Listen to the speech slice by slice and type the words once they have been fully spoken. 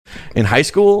in high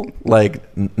school, like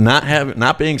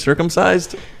not being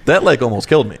circumcised, that like almost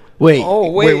killed me. Wait. Oh,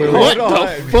 wait. What the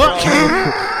fuck?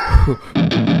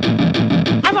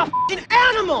 I'm a f***ing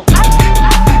animal!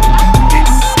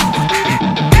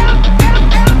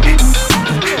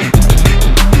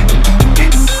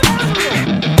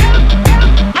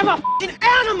 I'm a f***ing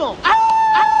animal!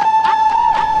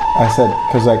 I said,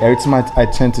 because like every time I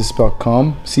tend to spell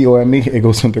cum, C-O-M-E, it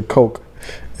goes under coke.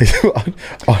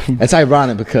 That's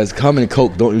ironic because cum and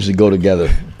coke don't usually go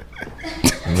together.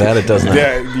 That it does not.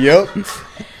 Yeah, yep.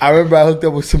 I remember I hooked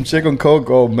up with some chick on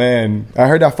coke. Oh man, I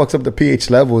heard that fucks up the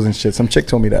pH levels and shit. Some chick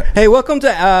told me that. Hey, welcome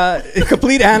to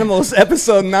Complete Animals,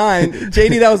 episode 9.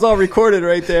 JD, that was all recorded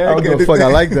right there. I don't give a fuck. I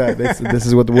like that. This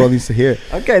is what the world needs to hear.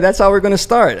 Okay, that's how we're going to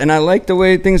start. And I like the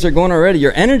way things are going already.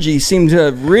 Your energy seemed to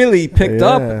have really picked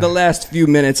up the last few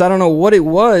minutes. I don't know what it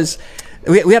was.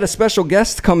 We had a special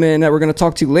guest come in that we're going to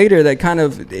talk to later that kind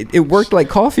of, it worked like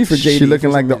coffee for JD. She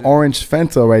looking like the orange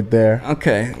Fanta right there.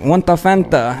 Okay, want a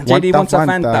Fanta. JD wants a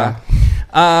Fanta.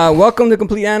 Welcome to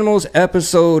Complete Animals,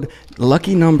 episode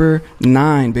lucky number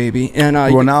 9, baby. And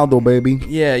Ronaldo, baby.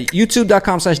 Yeah,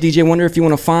 youtube.com/DJ Wonder if you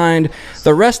want to find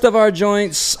the rest of our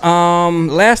joints.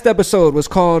 Last episode was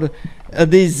called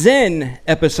the Zen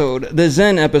episode,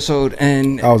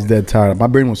 and I was dead tired. My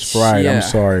brain was fried. yeah, I'm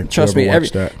sorry. Trust me,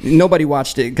 nobody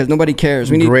watched it because nobody cares.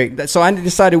 So I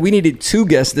decided we needed 2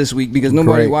 guests this week because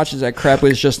nobody watches that crap.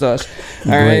 It's just us.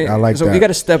 All right, I like so that. we got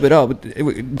to step it up.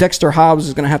 Dexter Hobbs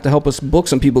is going to have to help us book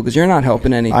some people because you're not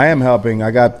helping any. I am helping.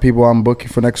 I got people I'm booking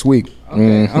for next week.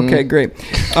 Okay, great.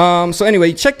 So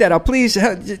anyway, check that out. Please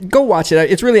go watch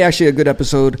it. It's really actually a good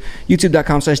episode.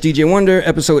 YouTube.com/DJ Wonder.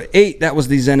 Episode 8. That was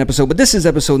the Zen episode. But this is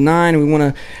episode 9. And we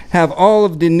want to have all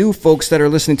of the new folks that are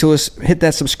listening to us hit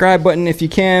that subscribe button if you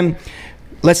can.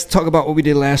 Let's talk about what we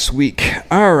did last week.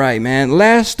 All right, man.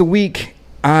 Last week,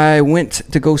 I went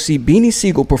to go see Beanie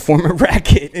Siegel perform at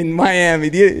Racket in Miami.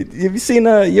 Have you seen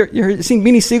seen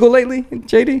Beanie Siegel lately,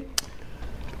 JD?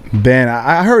 Ben,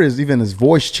 I heard his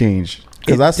voice changed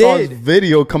because I saw his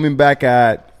video coming back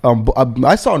at.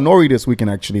 I saw Nori this weekend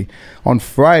actually. On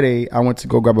Friday, I went to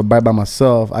go grab a bite by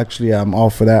myself. Actually, I'm all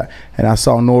for that. And I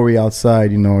saw Nori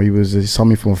outside. You know, he saw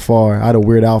me from afar. I had a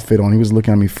weird outfit on. He was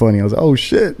looking at me funny. I was like, oh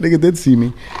shit, nigga did see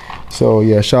me. So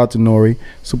yeah, shout out to Nori,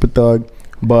 super thug.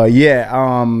 But yeah,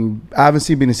 I haven't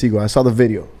seen Beanie Siegel. I saw the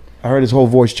video. I heard his whole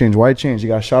voice change. Why it changed? You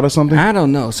got shot or something? I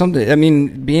don't know. Something. I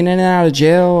mean, being in and out of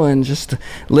jail and just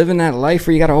living that life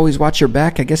where you got to always watch your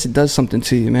back, I guess it does something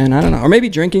to you, man. I don't know. Or maybe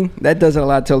drinking. That does it a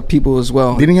lot to people as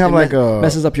well. Didn't he have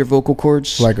messes up your vocal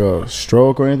cords? Like a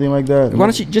stroke or anything like that? Why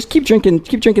don't you just keep drinking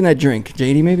that drink,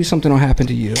 JD? Maybe something will happen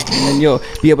to you. And then you'll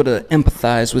be able to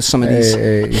empathize with some of these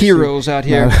heroes out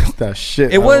here. That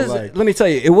shit. Let me tell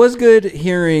you, it was good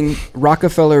hearing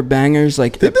Rockefeller bangers.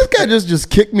 Like, did this guy just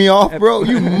kick me off, bro?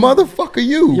 You motherfucker,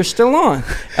 you. You're still on.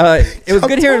 It was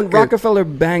good hearing Rockefeller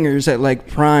bangers at like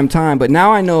prime time, but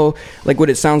now I know like what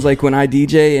it sounds like when I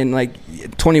DJ and like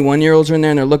 21-year-olds are in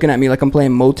there and they're looking at me like I'm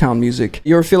playing Motown music.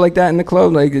 You ever feel like that in the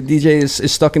club? Like the DJ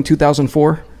is stuck in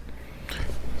 2004?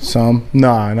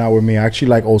 Nah, not with me. I actually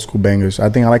like old school bangers. I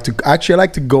like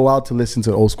to go out to listen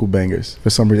to old school bangers for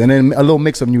some reason, and then a little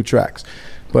mix of new tracks.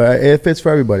 But it fits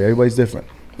for everybody. Everybody's different.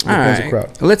 All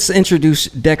right, let's introduce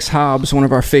Dex Hobbs, one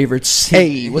of our favorites.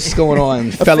 Hey, what's going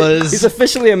on, fellas? He's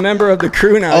officially a member of the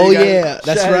crew now. Oh yeah,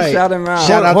 that's right. Shout him out.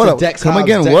 Shout out to Dex Hobbs. Come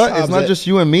again, Dex what? Hobbs, it's not just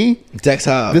you and me? Dex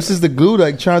Hobbs. This is the glue,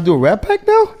 like trying to do a rap pack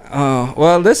now? Oh,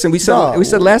 well, listen, we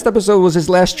said last episode was his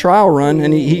last trial run,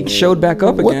 and he showed back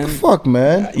up again. What the fuck,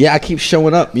 man? Yeah, I keep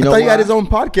showing up. You know, I thought he had his own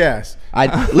podcast.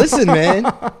 Listen,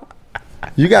 man.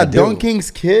 You got Don King's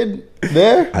kid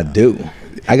there? I do.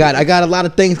 I got a lot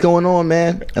of things going on,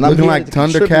 man. And looking like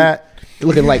Thundercat.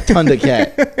 Looking like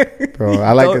Thundercat. Bro,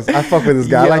 I like this. I fuck with this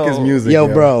guy. I like his music.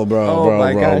 Bro.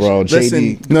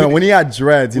 Listen, JD. No, when he had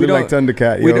dreads, he looked like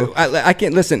Thundercat, yo. I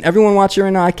can't listen. Everyone watching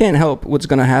right now, I can't help what's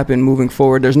going to happen moving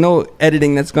forward. There's no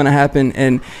editing that's going to happen,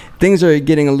 and things are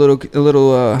getting a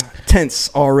little tense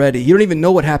already. You don't even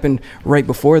know what happened right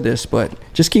before this, but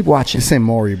just keep watching. This ain't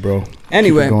Maury, bro.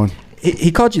 Anyway,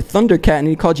 he called you Thundercat, and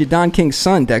he called you Don King's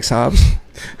son, Dex Hobbs.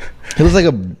 He looks like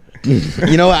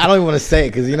you know what? I don't even want to say it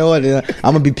because you know what? I'm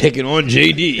going to be picking on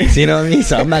JD. You know what I mean?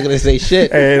 So I'm not going to say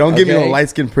shit. Hey, don't give me no light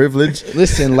skin privilege.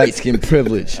 Listen, light skin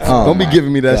privilege. Don't be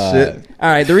giving me that shit. All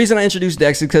right, the reason I introduced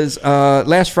Dex is because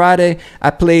last Friday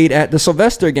I played at the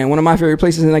Sylvester again, one of my favorite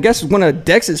places, and I guess one of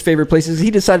Dex's favorite places.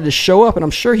 He decided to show up, and I'm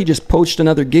sure he just poached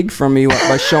another gig from me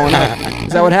by showing up.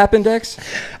 Is that what happened, Dex?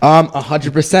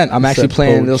 100%. I'm actually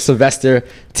playing the Sylvester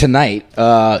tonight,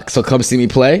 so come see me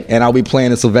play, and I'll be playing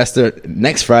the Sylvester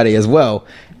next Friday as well.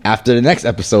 after the next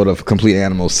episode of Complete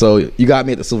Animals. So you got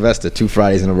me at the Sylvester 2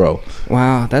 Fridays in a row.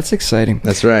 Wow, that's exciting.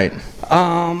 That's right.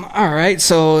 All right,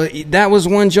 so that was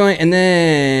one joint, and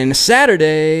then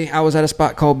Saturday I was at a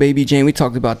spot called Baby Jane. We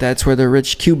talked about that. It's where the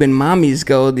rich Cuban mommies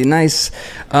go. The nice,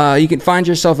 you can find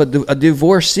yourself a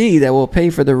divorcee that will pay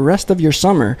for the rest of your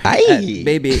summer. Aye. At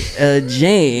Baby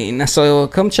Jane. So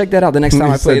come check that out the next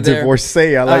time I play there.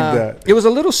 Divorcee, I like that. It was a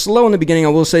little slow in the beginning, I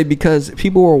will say, because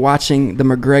people were watching the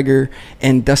McGregor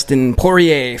and Dustin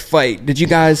Poirier fight. Did you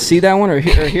guys see that one or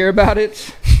hear about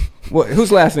it? What,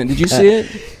 who's laughing? Did you see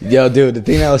it? Yo, dude, the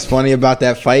thing that was funny about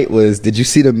that fight was, did you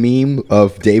see the meme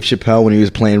of Dave Chappelle when he was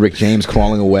playing Rick James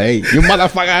crawling away? You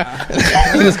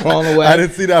motherfucker! He was crawling away. I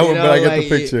didn't see that one, but I get the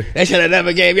picture. They should have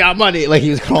never gave y'all money. Like,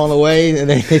 he was crawling away, and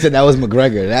then they said that was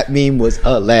McGregor. That meme was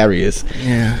hilarious.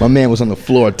 Yeah. My man was on the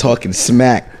floor talking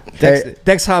smack.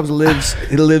 Dex Hobbs lives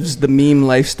the meme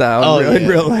lifestyle in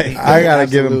real life. I gotta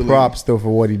give him props though for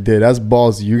what he did. That's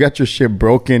ballsy. You got your shit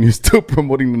broken. You're still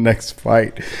promoting the next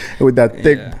fight with that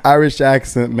thick Irish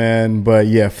accent, man. But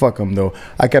yeah, fuck him though.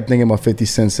 I kept thinking about 50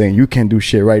 Cent saying, "You can't do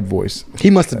shit right, voice." He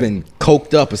must have been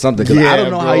coked up or something. Because I don't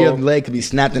know how bro. your leg could be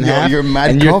snapped in half. You're mad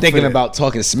and you're confident. thinking about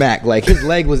talking smack. Like, his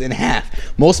leg was in half.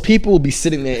 Most people would be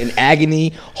sitting there in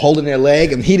agony, holding their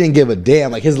leg, and he didn't give a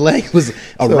damn. Like, his leg was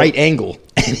a right angle.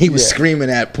 And he was screaming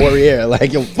at Poirier,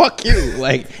 like, yo, fuck you,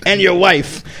 like, and your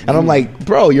wife. And I'm like,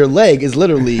 bro, your leg is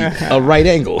literally a right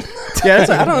angle. Yeah,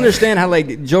 I don't understand how,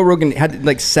 like, Joe Rogan had,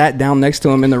 like, sat down next to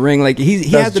him in the ring. Like, he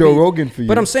That's had to Joe be, Rogan for you.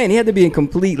 But I'm saying he had to be in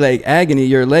complete, like, agony.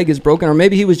 Your leg is broken. Or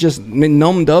maybe he was just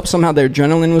numbed up. Somehow the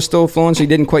adrenaline was still flowing, so he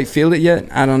didn't quite feel it yet.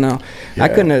 I don't know. I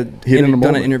couldn't have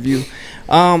done an interview.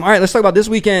 All right, let's talk about this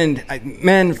weekend.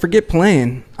 Man, forget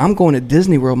playing. I'm going to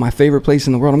Disney World, my favorite place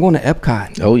in the world. I'm going to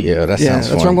Epcot. Oh, yeah, that sounds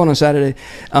fun. That's where I'm going on Saturday.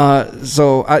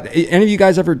 Any of you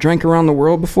guys ever drank around the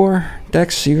world before?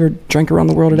 Dex, you ever drank around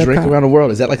the world at Epcot? Drink around the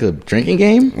world. Is that like a drinking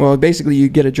game? Well, basically, you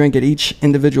get a drink at each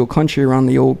individual country around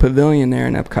the old pavilion there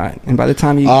in Epcot. And by the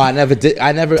time you I never did.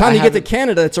 get to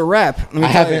Canada, it's a wrap. I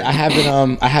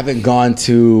haven't gone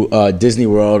to Disney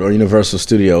World or Universal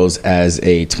Studios as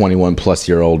a 21 plus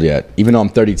year old yet. Even though I'm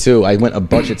 32, I went a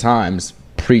bunch of times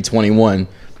pre 21,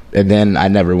 and then I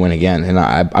never went again. And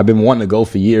I've been wanting to go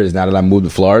for years now that I moved to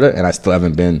Florida, and I still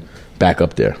haven't been back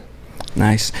up there.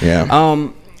 Nice. Yeah.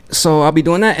 So I'll be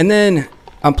doing that, and then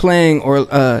I'm playing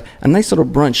a nice little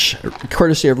brunch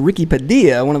courtesy of Ricky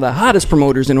Padilla, one of the hottest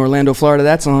promoters in Orlando, Florida.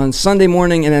 That's on Sunday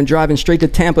morning, and then driving straight to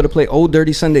Tampa to play Old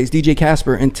Dirty Sundays. DJ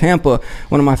Casper in Tampa,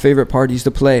 one of my favorite parties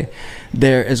to play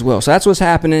there as well. So that's what's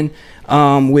happening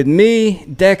with me.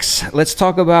 Dex, let's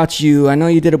talk about you. I know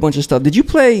you did a bunch of stuff. Did you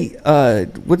play,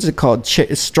 what's it called,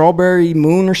 Strawberry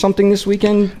Moon or something this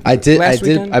weekend? I did.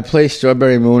 Weekend? I played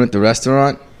Strawberry Moon at the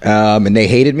restaurant, and they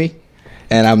hated me.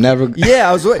 And I'm never.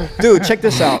 Yeah, dude, check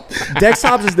this out. Dex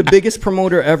Hobbs is the biggest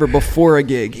promoter ever before a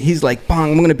gig. He's like,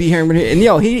 bang, I'm gonna be here. And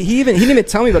yo, he didn't even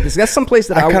tell me about this. That's some place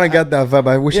that I kind of got that vibe.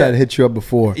 I wish I had hit you up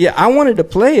before. Yeah, I wanted to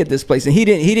play at this place, and he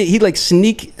didn't. He like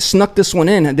snuck this one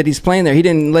in that he's playing there. He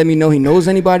didn't let me know he knows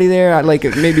anybody there. I like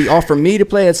maybe offer me to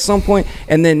play at some point,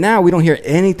 and then now we don't hear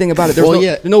anything about it.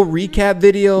 There's no recap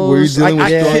videos. Were you dealing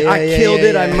with I killed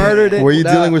it. I murdered it. Were you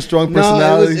dealing with strong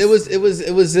personalities? No,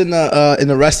 it was in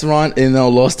the restaurant in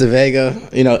Los de Vega.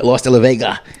 Los de la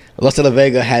Vega. Los de la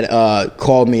Vega had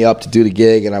called me up to do the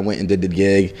gig, and I went and did the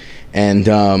gig. And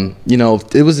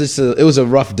it was a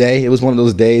rough day. It was one of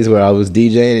those days where I was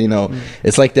DJing.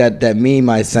 It's like that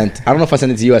meme I sent. I don't know if I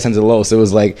sent it to you. I sent it to Los. So it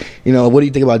was like, what do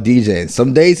you think about DJing?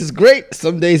 Some days it's great.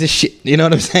 Some days it's shit. You know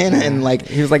what I'm saying? And like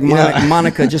he was like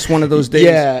Monica, just one of those days.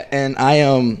 Yeah. And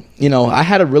I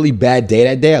had a really bad day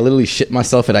that day. I literally shit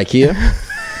myself at IKEA.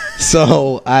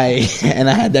 So I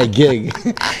had that gig,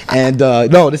 and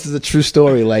no, this is a true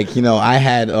story. Like, I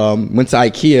had went to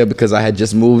IKEA because I had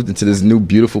just moved into this new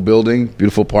beautiful building,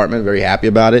 beautiful apartment, very happy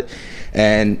about it.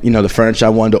 And the furniture I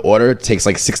wanted to order takes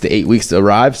like 6 to 8 weeks to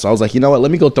arrive. So I was like,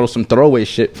 let me go throw some throwaway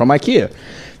shit from IKEA.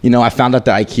 I found out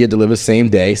that IKEA delivers same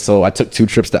day, so I took 2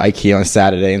 trips to IKEA on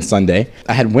Saturday and Sunday.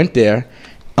 I had went there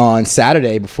on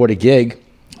Saturday before the gig.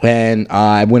 And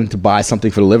I went to buy something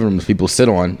for the living room that people sit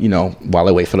on, while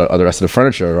I wait for the rest of the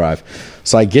furniture to arrive.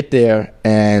 So I get there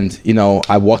and,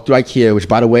 I walk through IKEA, which,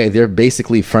 by the way, they're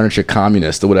basically furniture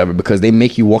communists or whatever, because they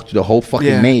make you walk through the whole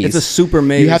fucking maze. It's a super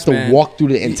maze. You have to walk through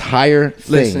the entire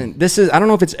thing. Listen, I don't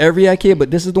know if it's every IKEA, but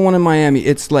this is the one in Miami.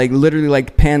 It's like literally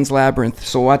like Pan's Labyrinth.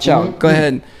 So watch out. Go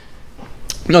ahead.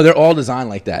 No, they're all designed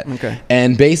like that. Okay.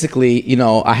 And basically,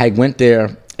 I had went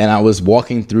there. and I was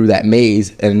walking through that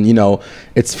maze, and you know,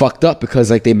 it's fucked up because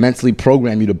like they mentally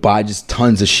program you to buy just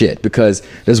tons of shit, because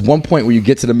there's one point where you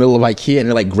get to the middle of IKEA and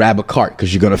they're like, grab a cart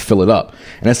because you're gonna fill it up,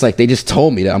 and it's like they just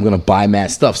told me that I'm gonna buy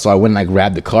mad stuff, so I went and I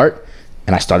grabbed the cart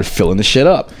and I started filling the shit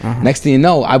up. Next thing you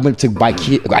know, I went to buy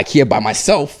IKEA by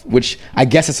myself, which I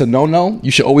guess it's a no-no. You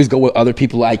should always go with other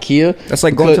people at IKEA. That's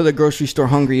like going to the grocery store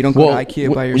hungry. You don't go to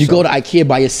IKEA by yourself. When you go to IKEA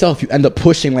by yourself, you end up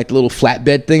pushing like the little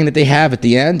flatbed thing that they have at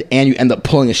the end, and you end up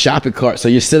pulling a shopping cart. So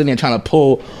you're sitting there trying to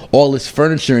pull all this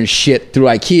furniture and shit through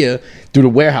IKEA, through the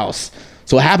warehouse.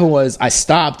 So what happened was I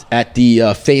stopped at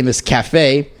the famous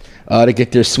cafe to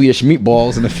get their Swedish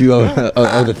meatballs and a few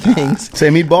other things. Say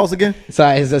meatballs again? So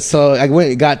I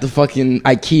went and got the fucking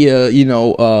IKEA,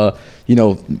 you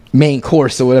know, main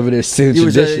course or whatever their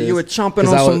signature dish is. You were chomping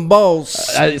on some balls.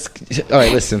 All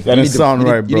right, listen. That doesn't sound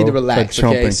right, bro. You need to relax,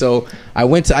 Like okay? chomping. So I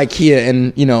went to IKEA,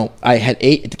 and you know, I had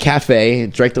ate at the cafe,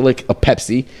 drank like a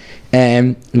Pepsi,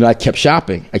 and you know, I kept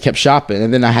shopping,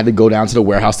 and then I had to go down to the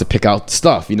warehouse to pick out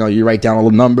stuff. You know, you write down all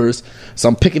the numbers. So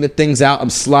I'm picking the things out, I'm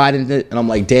sliding it, and I'm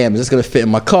like, damn, is this gonna fit in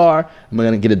my car? Am I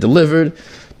gonna get it delivered?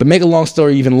 But make a long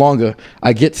story even longer,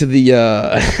 I get to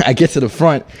the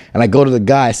front, and I go to the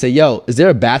guy. I say, "Yo, is there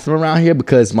a bathroom around here?"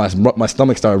 Because my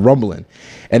stomach started rumbling,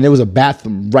 and there was a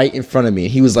bathroom right in front of me.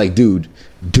 He was like, "Dude,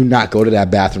 do not go to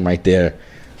that bathroom right there.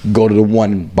 Go to the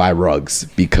one by Rugs,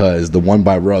 because the one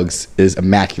by Rugs is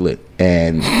immaculate,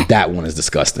 and that one is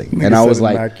disgusting." And I was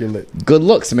like, immaculate. "Good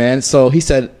looks, man." So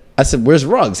I said, "Where's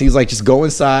Rugs?" He's like, "Just go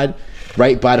inside,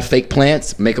 right by the fake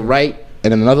plants, make a right,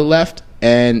 and then another left,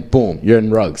 and boom, you're in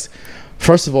Rugs."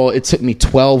 First of all, it took me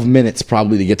 12 minutes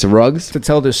probably to get to Rugs. To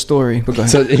tell this story. But go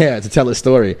ahead. So yeah, to tell a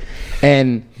story.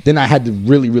 And then I had to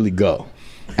really go.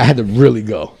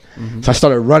 So I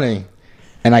started running,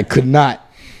 and I could not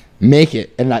make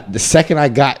it. And the second I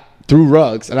got through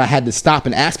Rugs, and I had to stop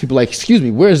and ask people like, "Excuse me,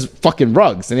 where's fucking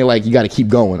Rugs?" And they're like, "You got to keep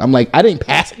going." I'm like, "I didn't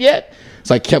pass it yet."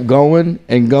 So I kept going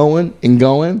and going and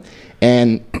going.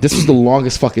 And this was the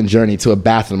longest fucking journey to a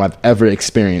bathroom I've ever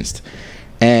experienced.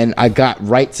 And I got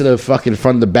right to the fucking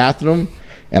front of the bathroom,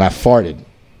 and I farted.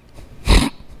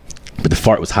 But the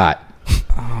fart was hot.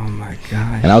 Oh my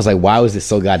God. And I was like, why was this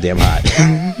so goddamn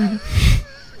hot?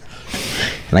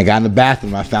 And I got in the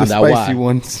bathroom, and I found out why. Spicy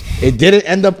ones. It didn't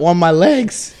end up on my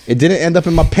legs. It didn't end up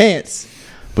in my pants.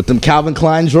 But them Calvin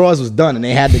Klein drawers was done, and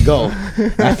they had to go.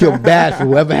 And I feel bad for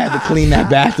whoever had to clean that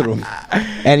bathroom.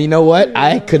 And you know what?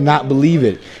 I could not believe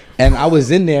it. And I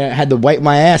was in there, had to wipe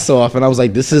my ass off, and I was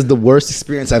like, this is the worst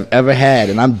experience I've ever had.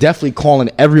 And I'm definitely calling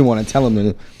everyone and telling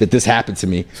them that this happened to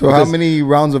me. So how many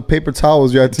rounds of paper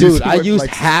towels you had to use? Dude, I used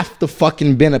half the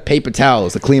fucking bin of paper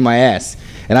towels to clean my ass.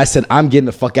 And I said, I'm getting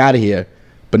the fuck out of here,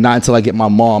 but not until I get my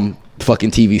mom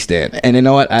fucking TV stand. And you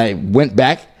know what? I went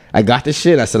back, I got this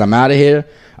shit, I said, I'm out of here.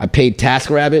 I paid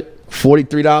TaskRabbit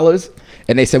 $43,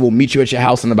 and they said, we'll meet you at your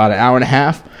house in about an hour and a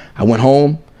half. I went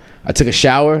home, I took a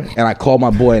shower, and I called my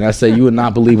boy, and I said, you would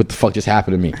not believe what the fuck just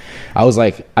happened to me. I was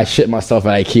like, I shit myself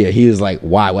at IKEA. He was like,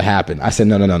 why? What happened? I said,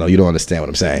 no, you don't understand what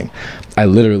I'm saying. I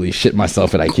literally shit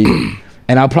myself at IKEA.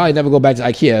 And I'll probably never go back to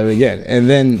IKEA again. And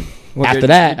then after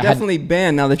that, you're definitely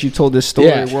banned now that you told this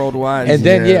story worldwide. And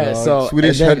then so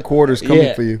Swedish headquarters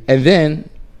coming for you. And then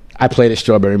I played at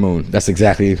Strawberry Moon. That's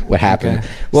exactly what happened. Okay.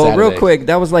 Well, Saturday. real quick,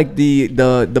 that was like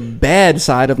the bad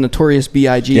side of Notorious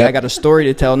B.I.G. Yep. I got a story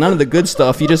to tell. None of the good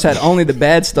stuff. You just had only the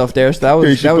bad stuff there. So that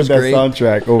was great.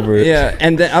 Soundtrack over it. Yeah,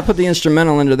 and then I put the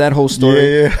instrumental into that whole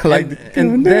story. Yeah.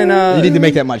 And then you need to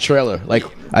make that my trailer. Like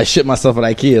I shit myself at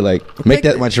IKEA. Like make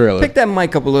that my trailer. Pick that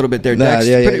mic up a little bit there, Dex.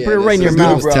 Yeah, put it right in your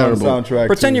mouth. Terrible.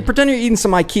 Pretend you're eating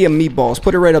some IKEA meatballs.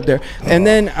 Put it right up there. And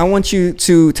then I want you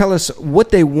to tell us what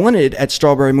they wanted at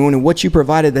Strawberry Moon and what you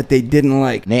provided that they didn't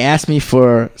like. They asked me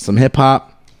for some hip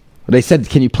hop. They said,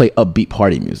 "Can you play upbeat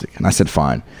party music?" And I said,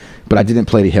 "Fine," but I didn't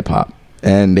play the hip hop.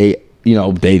 And they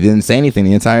didn't say anything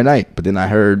the entire night. But then I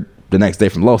heard the next day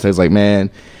from Los, they was like, "Man,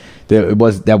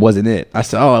 that wasn't it." I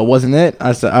said, "Oh, it wasn't it?"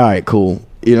 I said, "All right, cool."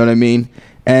 You know what I mean?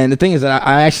 And the thing is that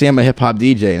I actually am a hip hop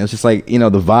DJ, and it's just like, the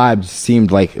vibe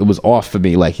seemed like it was off for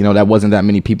me. Like, that wasn't that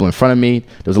many people in front of me. There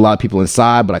was a lot of people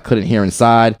inside, but I couldn't hear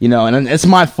inside, and it's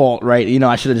my fault, right?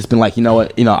 I should have just been like, you know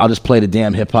what, I'll just play the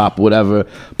damn hip hop, whatever.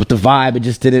 But the vibe, it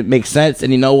just didn't make sense.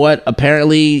 And you know what?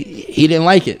 Apparently he didn't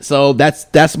like it. So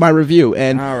that's my review.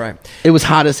 And all right, it was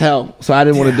hot as hell. So I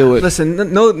didn't want to do it. Listen,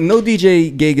 no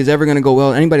DJ gig is ever going to go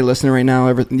well. Anybody listening right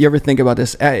now, you ever think about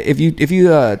this? If you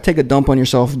take a dump on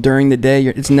yourself during the day,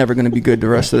 it's never going to be good the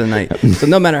rest of the night. So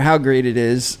no matter how great it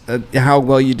is, how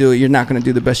well you do it, you're not going to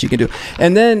do the best you can do.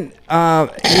 And then,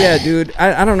 yeah, dude,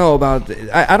 I don't know about.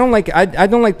 I don't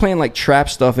like playing like trap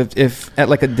stuff if at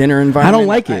like a dinner environment. I don't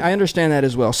like it. I understand that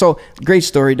as well. So great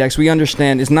story, Dex. We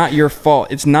understand it's not your fault.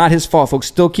 It's not his fault, folks.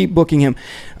 Still keep booking him.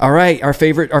 All right, our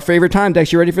favorite time,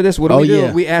 Dex. You ready for this? What do we do?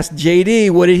 Yeah. We asked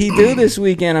JD, what did he do this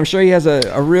weekend? I'm sure he has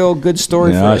a real good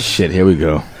story for Oh us. shit! Here we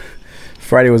go.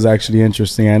 Friday was actually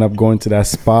interesting. I ended up going to that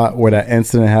spot where that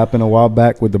incident happened a while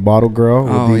back with the bottle girl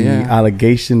with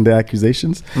the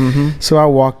accusations. Mm-hmm. So I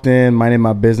walked in, minding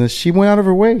my business. She went out of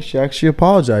her way. She actually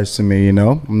apologized to me, you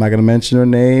know. I'm not going to mention her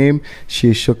name.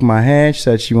 She shook my hand. She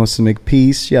said she wants to make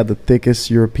peace. She had the thickest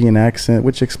European accent,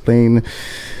 which explained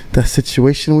the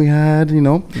situation we had, you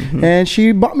know. Mm-hmm. And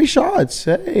she bought me shots.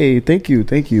 Hey, thank you,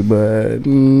 but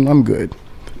I'm good.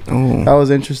 Oh. That was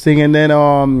interesting. And then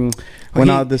went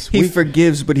out this He week.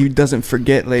 forgives, but he doesn't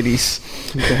forget, ladies.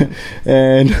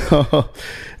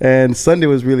 and Sunday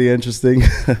was really interesting.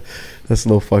 That's a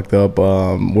little fucked up.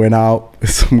 Went out with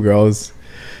some girls,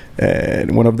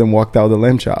 and one of them walked out with the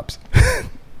lamb chops.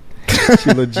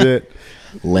 She legit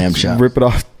Lamb chop. rip it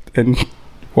off and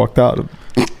walked out of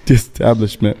the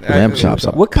establishment. Lamb chops.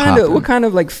 are What popping. kind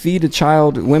of like feed a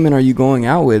child women are you going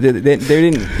out with? They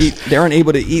didn't eat. They aren't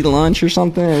able to eat lunch or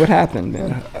something. What happened,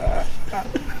 man?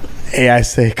 Hey, I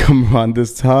say, come on,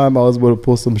 this time I was able to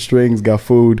pull some strings, got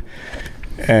food,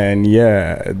 and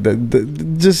yeah,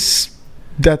 just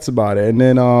that's about it. And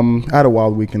then I had a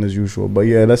wild weekend as usual, but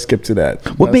yeah, let's skip to that.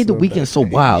 What That's made the what- weekend so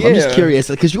wild? I'm just Yeah. curious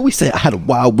because you always say I had a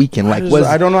wild weekend. Like,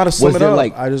 I don't know how to sum was it there up.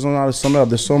 like I just don't know how to sum it up.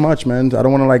 There's so much, man. I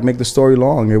don't want to like make the story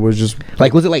long. It was just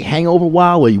was it like Hangover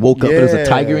wild where you woke up and there's a Yeah.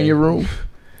 tiger in your room?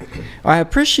 I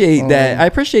appreciate that. I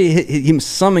appreciate him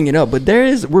summing it up, but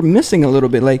we're missing a little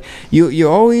bit. Like you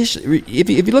always, if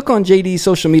you look on JD's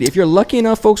social media, if you're lucky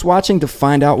enough, folks watching, to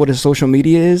find out what his social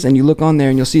media is, and you look on there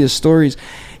and you'll see his stories,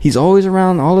 he's always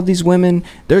around all of these women.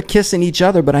 They're kissing each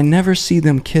other, but I never see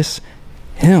them kiss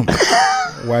him.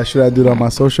 why should I do that on my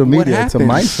social What media? It's a happens?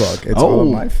 mind fuck. It's all a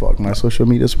mind fuck. My social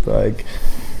media's like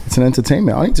it's an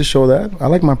entertainment. I need to show that. I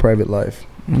like my private life,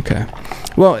 Okay.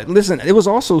 Well, listen, it was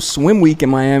also swim week in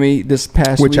Miami this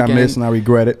past which weekend. I miss and I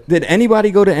regret it. Did anybody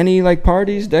go to any like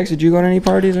parties? Dex, did you go to any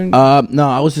parties? Or No,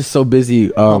 I was just so busy.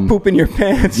 pooping your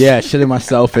pants? Yeah, shitting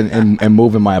myself and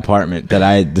moving my apartment that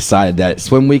I decided that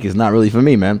swim week is not really for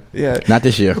me, man. Yeah. Not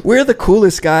this year. We're the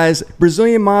coolest guys.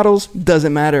 Brazilian models,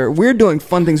 doesn't matter. We're doing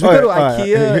fun things. We go to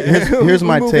IKEA. Here's we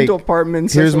my move take. into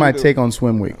apartments. Here's That's what my we do. take on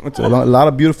swim week. A lot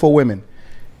of beautiful women.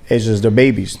 It's just they're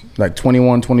babies, like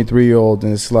 21, 23-year-old,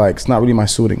 and it's like it's not really my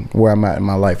suiting where I'm at in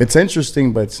my life. It's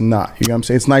interesting, but it's not. You know what I'm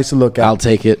saying? It's nice to look at. I'll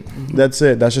take it. That's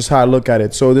it. That's just how I look at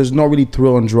it. So there's no really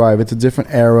thrill and drive. It's a different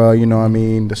era. You know what I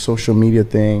mean? The social media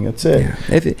thing. That's it.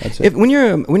 If when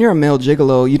you're a male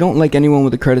gigolo, you don't like anyone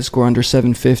with a credit score under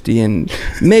 750 and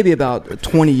maybe about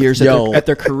 20 years at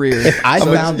their career. If I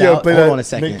found out, play hold that on a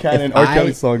second. Nick Cannon, If R.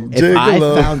 Kelly song, if I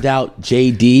Gigolo. found out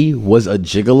JD was a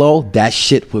gigolo, that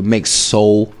shit would make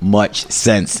so much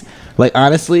sense. Like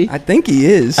honestly, I think he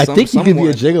is. I think he could be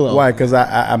a gigolo. Why? Because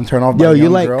I'm turned off by Yo, young you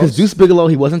like girls. because Deuce Bigelow,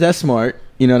 he wasn't that smart.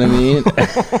 You know what I mean?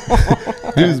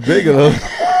 Dude's Bigelow.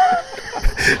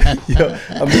 Yo,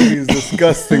 I'm he's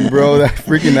disgusting, bro. That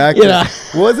freaking actor. Yeah.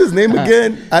 What's his name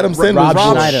again? Adam Sandler's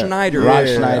Rob boy. Schneider. Rob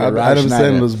Yeah, Schneider. Rob Adam Schneider.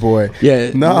 Sandler's boy.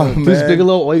 Yeah, No, Deuce man.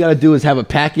 Bigelow. All you gotta do is have a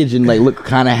package and like look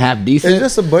kind of half decent. It's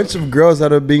just a bunch of girls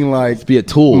that are being like be a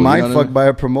tool. you mind know what I fucked mean? by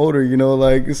a promoter. You know,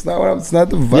 like it's not what I'm. It's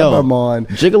not the vibe Yo, I'm on.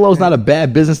 Gigolo's not a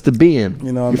bad business to be in.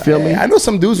 You know, you feel me? I know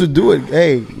some dudes who do it.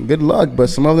 Hey, good luck, but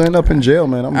some of them end up in jail,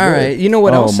 man. I'm All good. right. You know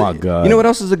what Oh, else? my God. You know what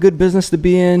else is a good business to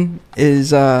be in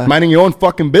is Minding your own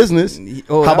fucking business.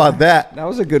 Oh, How about that? That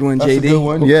was a good one, That's JD. a good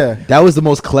one. Yeah. That was the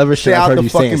most clever shit Stay I've out heard the you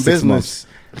say in fucking 6 months.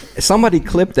 business. Somebody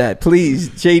clip that, please.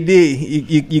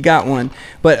 JD, you got one.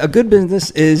 But a good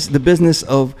business is the business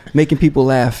of making people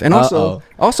laugh. And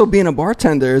also being a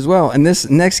bartender as well. And this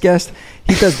next guest,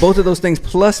 he does both of those things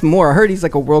plus more. I heard he's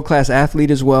like a world-class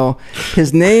athlete as well.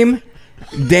 His name,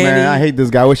 Danny. Man, I hate this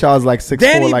guy. I wish I was like 6'4"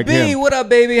 Danny like B, him. what up,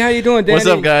 baby? How you doing, Danny? What's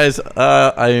up, guys?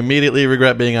 I immediately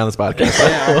regret being on this podcast.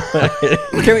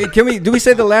 Can we do we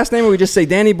say the last name or we just say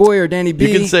Danny Boy or Danny B?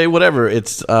 You can say whatever.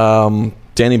 It's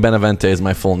Danny Benavente is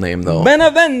my full name, though.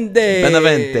 Benavente.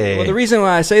 Benavente. Well, the reason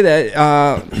why I say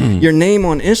that, your name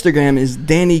on Instagram is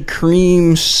Danny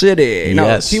Cream City. Now,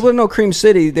 Yes. people know Cream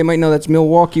City, they might know that's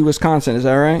Milwaukee, Wisconsin. Is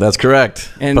that right? That's correct.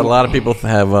 And- but a lot of people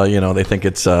have, they think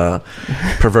it's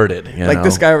perverted. You like know?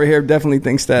 this guy over here definitely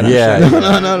thinks that. I'm Yeah. sure.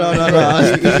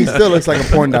 No. He still looks like a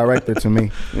porn director to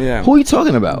me. Yeah. Who are you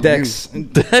talking about? Dex.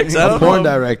 Dex, I A don't porn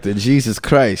know. director. Jesus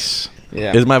Christ.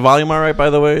 Yeah. Is my volume all right? By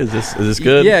the way, is this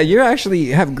good? Yeah, you actually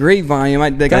have great volume.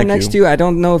 The guy Thank next you. to you, I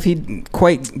don't know if he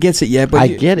quite gets it yet, but I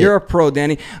get it. You're a pro,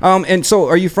 Danny. And so,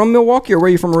 are you from Milwaukee, or where are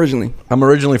you from originally? I'm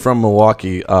originally from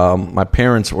Milwaukee. My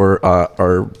parents were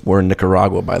in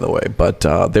Nicaragua, by the way, but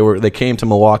they came to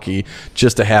Milwaukee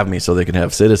just to have me so they could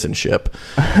have citizenship.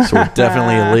 So we're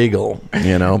definitely illegal,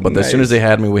 you know. But as soon as they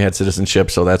had me, we had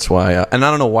citizenship. So that's why. And I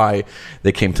don't know why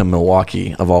they came to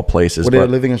Milwaukee of all places. Were they but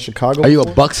living in Chicago? Are you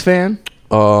a Bucks fan?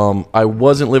 I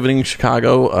wasn't living in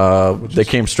Chicago. They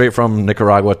came straight from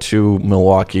Nicaragua to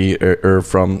Milwaukee, or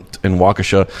from in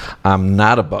Waukesha. I'm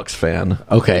not a Bucks fan.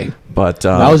 Okay. But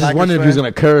I was just Packers wondering if he was fan?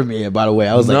 going to curve me. By the way,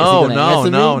 I was like, is he gonna answer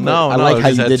me? But I like how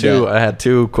you did that. I had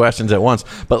two questions at once.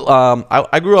 But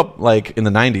I grew up like in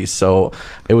the '90s, so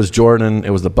it was Jordan,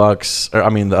 it was the Bucks.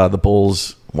 The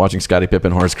Bulls. Watching Scottie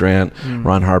Pippen, Horace Grant,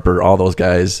 Ron Harper, all those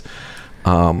guys.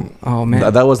 Oh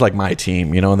man, that was like my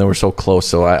team, you know, and they were so close.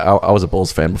 So I was a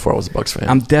Bulls fan before I was a Bucks fan.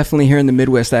 I'm definitely hearing the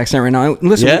Midwest accent right now.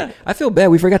 Listen, Yeah? I feel bad.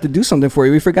 We forgot to do something for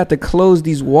you. We forgot to close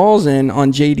these walls in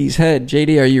on JD's head.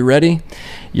 JD, are you ready?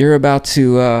 You're about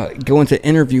to go into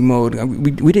interview mode.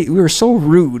 We were so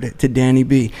rude to Danny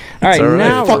B. All right, It's all right.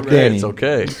 now Fuck we're Danny. ready. It's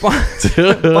okay.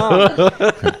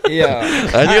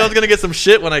 Yeah. I knew I was gonna get some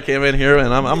shit when I came in here,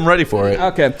 and I'm ready for it.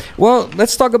 Okay. Well,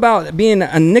 let's talk about being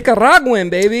a Nicaraguan,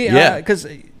 baby. Yeah. Because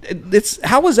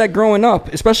how was that growing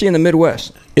up, especially in the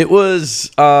Midwest? It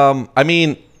was.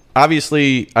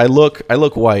 Obviously, I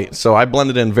look white, so I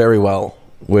blended in very well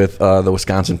with the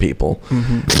Wisconsin people,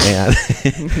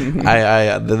 and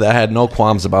I had no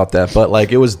qualms about that. But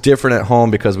like, it was different at home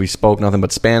because we spoke nothing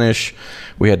but Spanish.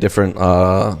 We had different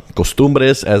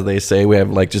costumbres, as they say. We have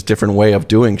like just different way of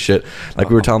doing shit. Like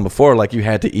we were telling before, like you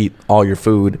had to eat all your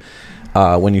food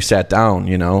when you sat down,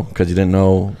 you know, because you didn't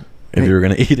know if you were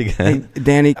going to eat again. Hey,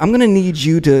 Danny, I'm going to need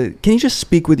you to, can you just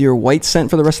speak with your white scent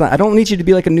for the rest of the night? I don't need you to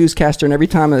be like a newscaster and every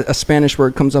time a Spanish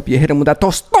word comes up, you hit him with that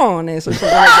tostones or something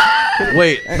like that.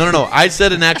 Wait, no. I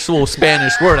said an actual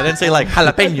Spanish word. I didn't say like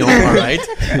jalapeno, all right?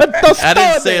 I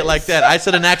didn't say it like that. I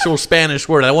said an actual Spanish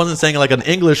word. I wasn't saying like an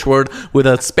English word with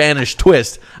a Spanish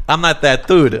twist. I'm not that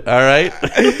dude, all right?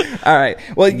 All right.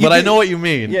 Well, But I know what you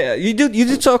mean. Yeah, you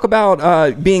do talk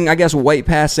about being, I guess, white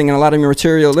passing and a lot of your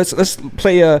material. Let's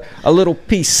play a little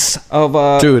piece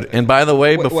of Dude, and by the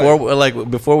way, What?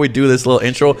 before we do this little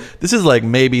intro, this is like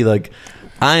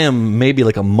I am maybe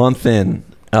like a month in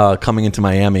coming into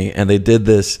Miami, and they did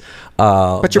this.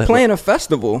 But you're playing a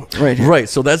festival, right? Right,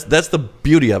 so that's the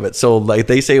beauty of it. So like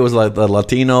they say it was like the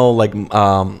Latino,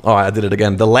 I did it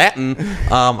again, the Latin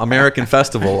American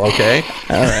festival. Okay,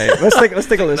 All right, let's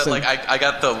take a listen. Like I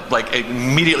got the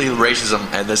immediately racism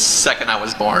at the second I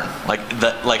was born.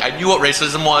 I knew what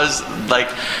racism was.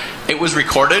 Like it was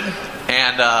recorded,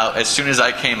 and as soon as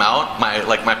I came out,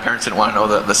 my parents didn't want to know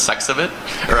the sex of it,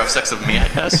 or of sex of me, I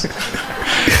guess.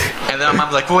 And then my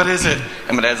mom's like, "What is it?"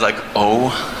 And my dad's like,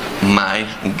 "Oh my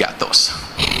gatos."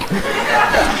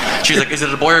 She's like, "Is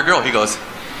it a boy or a girl?" He goes,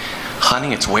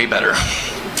 "Honey, it's way better.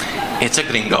 It's a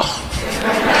gringo."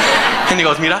 And he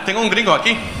goes, "Mira, tengo un gringo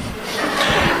aquí."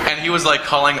 And he was like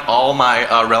calling all my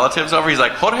relatives over. He's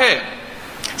like, "Jorge,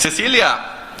 Cecilia,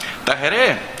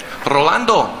 Tajere,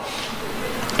 Rolando,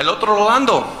 el otro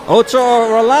Rolando." Ocho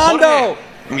Rolando. Jorge.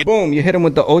 Boom! You hit him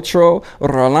with the Ocho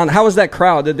Rolando. How was that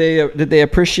crowd? Did they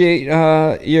appreciate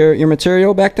your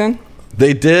material back then?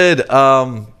 they did.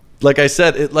 Like I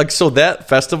said, so that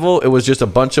festival, it was just a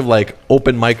bunch of like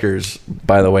open micers,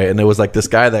 by the way, and it was like this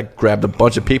guy that grabbed a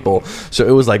bunch of people. So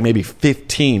it was like maybe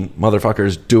 15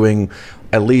 motherfuckers doing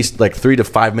at least like 3 to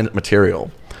 5 minute material.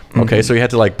 Okay, so you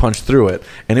had to like punch through it,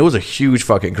 and it was a huge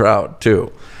fucking crowd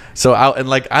too. So I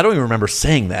don't even remember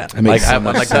saying that. It makes like, so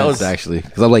much sense, actually,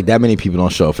 because I'm like, that many people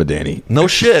don't show up for Danny. No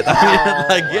shit. I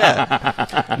mean,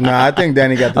 yeah. Nah, I think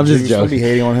Danny got the I'm just juice. Don't be joking.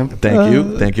 hating on him.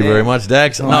 Thank you very much,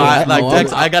 Dex. No,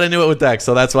 Dex. I got into it with Dex,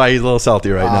 so that's why he's a little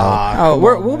salty right now. Oh,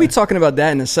 we'll be talking about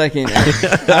that in a second.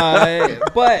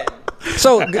 But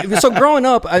so growing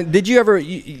up, did you ever?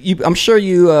 I'm sure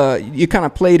you kind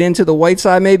of played into the white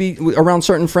side, maybe around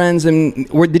certain friends. And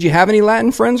did you have any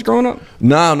Latin friends growing up?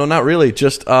 No, not really.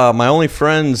 Just my only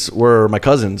friends were my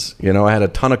cousins. You know, I had a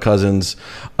ton of cousins.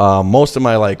 Most of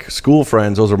my like school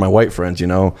friends, those were my white friends. You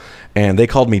know, and they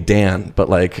called me Dan, but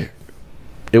like.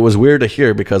 It was weird to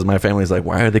hear because my family's like,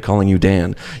 why are they calling you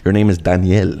Dan? Your name is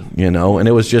Daniel, you know? And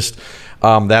it was just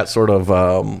that sort of,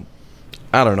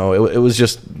 I don't know. It was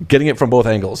just getting it from both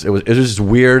angles. It was just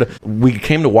weird. We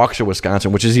came to Waukesha,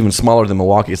 Wisconsin, which is even smaller than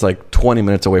Milwaukee. It's like 20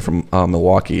 minutes away from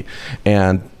Milwaukee.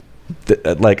 And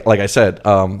like I said,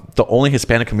 the only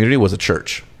Hispanic community was a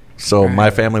church. So my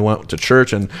family went to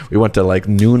church, and we went to like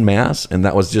noon mass, and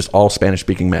that was just all Spanish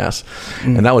speaking mass,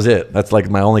 and that was it. That's like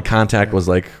my only contact was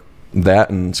like that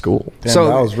in school. Damn, So-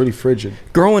 that was really frigid.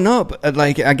 Growing up,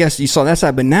 like I guess you saw that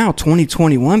side, but now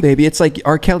 2021, baby, it's like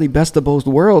R. Kelly, best of both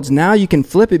worlds. Now you can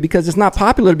flip it because it's not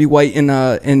popular to be white in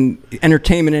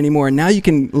entertainment anymore. Now you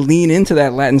can lean into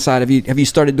that Latin side. Have you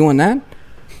started doing that?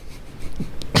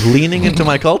 Leaning into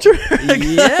my culture.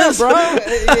 Yeah, bro.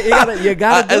 You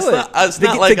gotta do It's it. it's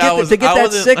not like I was. to get I that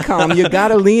wasn't- sitcom, you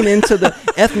gotta lean into the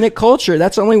ethnic culture.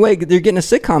 That's the only way you're getting a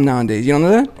sitcom nowadays. You don't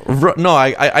know that? No,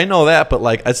 I know that, but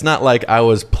like it's not like I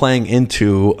was playing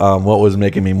into what was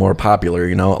making me more popular.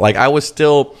 You know, like I was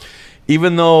still,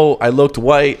 even though I looked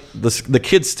white, the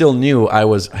kids still knew I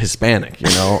was Hispanic. You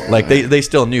know, like they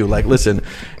still knew. Like, listen,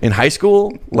 in high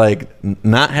school, like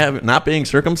not being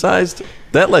circumcised,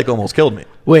 that like almost killed me.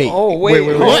 Wait. wait,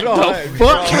 what the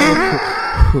fuck?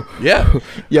 Yeah.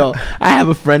 Yo, I have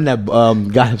a friend that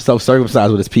got himself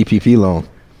circumcised with his PPP loan.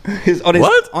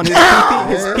 What? On his PP?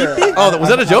 His PP? Oh, was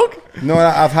that a joke? No,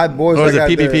 I've had boys. Or is that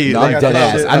it got PPP? their- No, they I'm got Dead their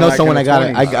ass. shit I know like someone in that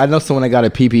the got 20s. I know someone that got a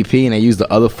PPP and they used the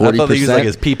other 40%. I thought they used like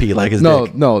his PP, like his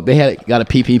dick. No, they had got a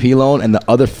PPP loan, and the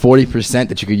other 40%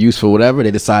 that you could use for whatever,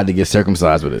 they decided to get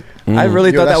circumcised with it. I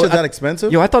really Yo, thought that that was shit that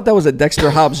expensive? Yo, I thought that was a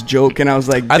Dexter Hobbs joke, and I was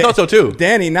like, I thought so too.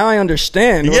 Danny, now I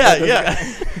understand. Yeah.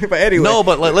 But anyway, No,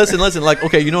 but like, listen. Like,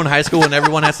 okay, you know, in high school when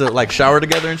everyone has to like shower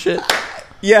together and shit.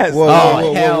 yes. Whoa,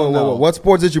 Oh, hell no. What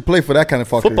sports did you play for that kind of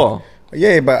fuckery? Football.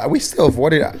 Yeah, but we still. What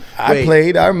did I Wait.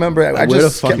 played? I remember. I Where the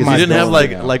just fuck kept is my You didn't have going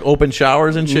like now. like open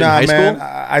showers and shit Nah, in high man. school.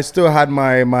 I still had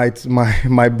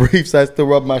my briefs. I still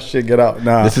rub my shit. Get out.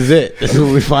 Nah. This is it. This is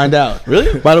what we find out.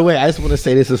 Really? By the way, I just want to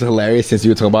say this is hilarious since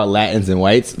you were talking about Latins and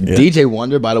whites. DJ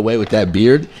Wonder, by the way, with that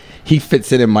beard, he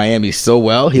fits in Miami so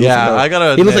well. He Yeah, looks like I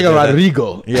gotta He looks like admit, a dude,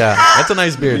 Rodrigo. Yeah, that's a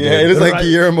nice beard. Yeah, dude. it is like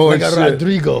Guillermo like and a shit.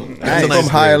 Rodrigo. That's a nice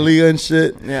From Hialeah and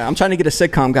shit. Yeah, I'm trying to get a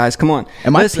sitcom, guys. Come on.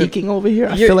 Am I Listen, peaking over here?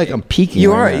 I you're- feel like I'm peaking.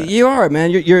 You right are. now. You are,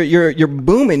 man. You're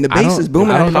booming. The bass is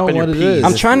booming. I don't know Popping what your it peas. is.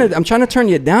 I'm trying to turn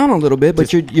you down a little bit,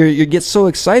 but you get so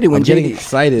excited when I'm getting JD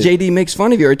excited. JD makes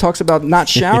fun of you or he talks about not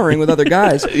showering with other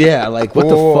guys. Yeah, like what Oh,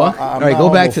 the fuck? I'm All right, not go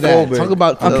back to that. homophobic. Talk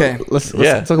about Okay. Let's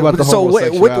Yeah. talk about the So what's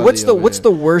homosexuality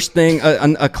the worst thing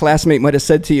a classmate might have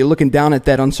said to you looking down at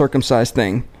that uncircumcised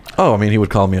thing? Oh, I mean, he would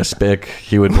call me a spick.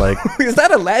 He would like. Is that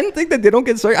a Latin thing that they don't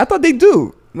get circumcised? I thought they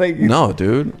do. Like No,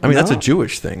 dude. I mean, that's a No?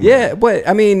 Jewish thing. Yeah, but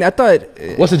I mean, I thought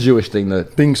What's a Jewish thing?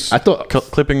 That Things. I thought.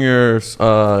 Clipping your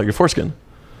foreskin.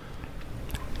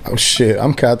 Oh shit!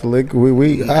 I'm Catholic.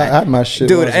 I had my shit.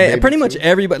 dude, when I was a baby, pretty much too.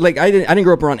 everybody. Like I didn't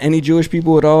grow up around any Jewish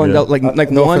people at all, and Yeah. like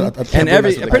no, one, I can't and believe that's what the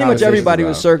pretty much conversation's everybody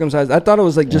was about. circumcised. I thought it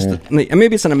was like just like,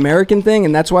 maybe it's an American thing,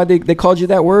 and that's why they called you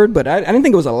that word. But I didn't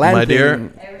think it was a Latin My thing. dear.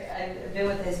 I've been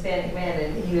with a Hispanic man,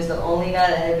 and he was the only guy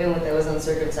that I've been with that was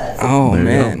uncircumcised. Oh There you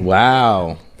man,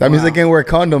 Wow. That means they can't wear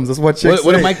condoms. That's what chicks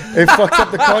What am say. I- It fucks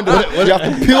up the condom. You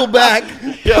have to peel back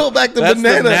the That's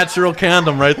banana. the natural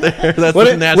condom right there. That's What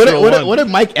the did, natural one. what did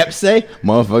Mike Epps say?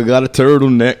 Motherfucker got a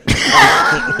turtleneck.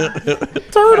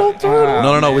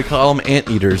 No. We call them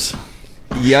anteaters.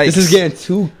 yikes! This is getting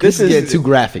too. This This is getting is- too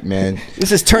graphic, man.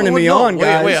 This is turning me No, on,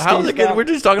 guys. Wait, how Can is you it getting? stop? We're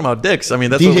just talking about dicks. I mean,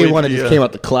 that's what DJ we, Wonder just came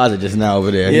out the closet just now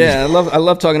over there. Yeah, I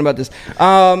love talking about this.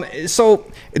 So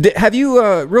have you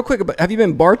real quick? Have you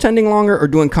been bartending longer or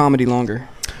doing comedy longer?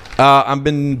 I've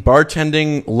been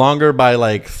bartending longer by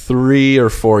like 3 or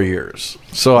 4 years.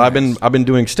 So I've been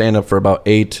doing stand up for about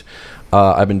 8.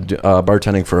 I've been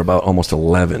bartending for about almost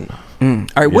 11. All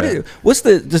right, Yeah. what's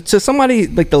the to somebody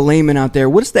like the layman out there?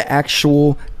 What is the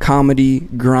actual comedy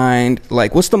grind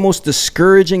like? What's the most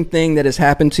discouraging thing that has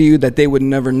happened to you that they would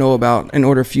never know about in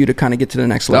order for you to kind of get to the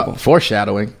next level?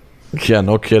 Foreshadowing. Yeah,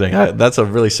 no kidding. That's a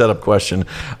really set up question.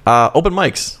 Open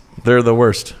mics, they're the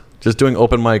worst. Just doing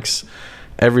open mics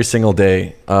every single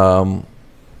day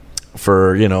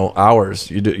for hours.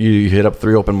 You hit up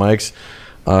 3 open mics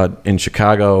in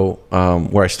Chicago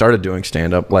where I started doing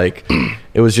stand up. Like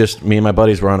it was just me and my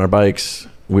buddies were on our bikes.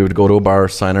 We would go to a bar,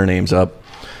 sign our names up,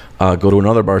 go to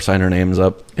another bar, sign our names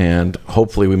up, and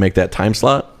hopefully we make that time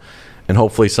slot. And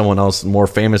hopefully someone else more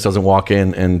famous doesn't walk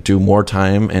in and do more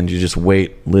time, and you just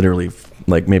wait literally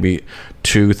like maybe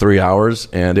 2-3 hours.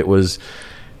 And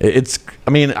I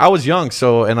mean, I was young,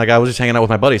 so, and like I was just hanging out with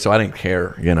my buddy, so I didn't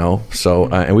care, So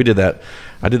and we did that.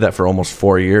 I did that for almost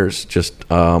 4 years, just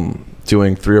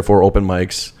doing 3 or 4 open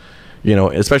mics,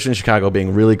 especially in Chicago,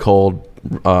 being really cold.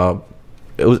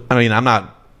 It was. I mean,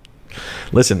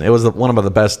 Listen, it was one of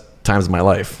the best times of my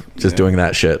life, just doing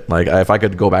that shit. Like if I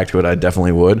could go back to it, I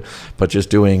definitely would. But just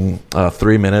doing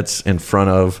 3 minutes in front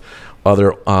of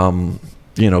other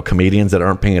comedians that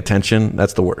aren't paying attention,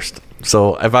 that's the worst.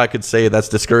 So if I could say that's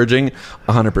discouraging,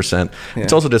 100%.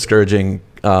 It's also discouraging.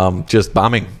 Just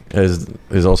bombing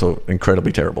is also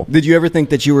incredibly terrible. Did you ever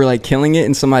think that you were like killing it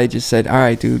and somebody just said, all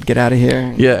right, dude, get out of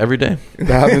here? Yeah, every day. That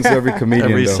happens to every comedian.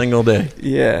 Every though. single day.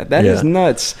 Yeah, that is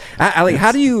nuts. I like,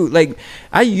 how do you, like,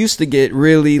 I used to get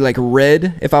really like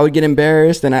red if I would get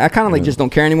embarrassed, and I kind of like just don't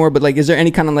care anymore. But like, is there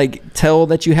any kind of like tell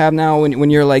that you have now when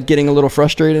you're like getting a little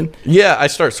frustrated? Yeah, I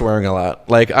start swearing a lot.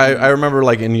 Like I remember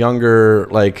like in younger,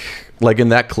 like in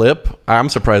that clip, I'm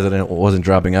surprised that it wasn't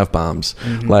dropping F-bombs.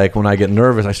 Like when I get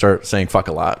nervous, I start saying fuck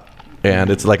a lot.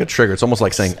 And it's like a trigger. It's almost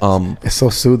like saying It's so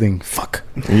soothing. Fuck.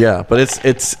 Yeah, but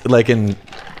it's like in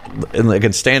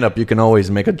stand up, you can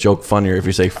always make a joke funnier if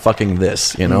you say fucking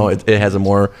this, you know? It has a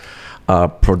more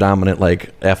predominant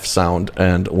like F sound,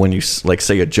 and when you like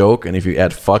say a joke and if you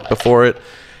add fuck before it,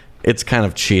 it's kind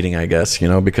of cheating, I guess, you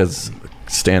know, because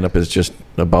stand up is just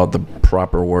about the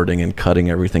proper wording and cutting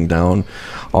everything down.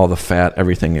 All the fat,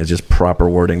 everything is just proper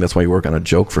wording. That's why you work on a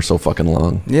joke for so fucking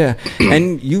long. Yeah.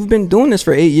 And you've been doing this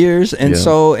for 8 years, and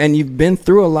and you've been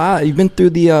through a lot. You've been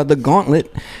through the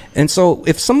gauntlet. And so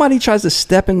if somebody tries to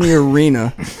step in the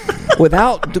arena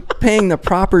without paying the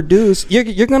proper dues, you're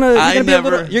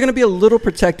gonna be a little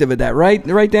protective of that, right?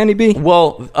 Right, Danny B?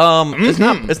 Well,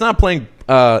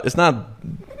 it's not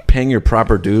paying your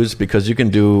proper dues, because you can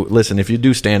do, listen, if you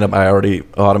do stand up, I already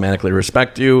automatically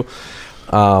respect you.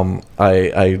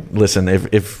 I listen,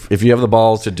 if you have the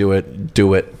balls to do it,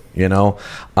 you know.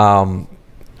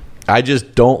 I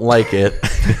just don't like it.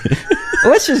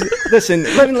 Let's just listen.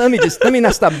 Let me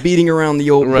not stop beating around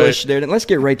the old bush there. Let's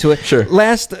get right to it. Sure.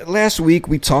 Last week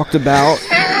we talked about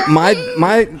my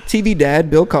TV dad,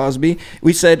 Bill Cosby.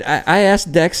 We said I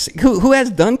asked Dex, who has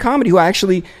done comedy, who I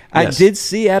did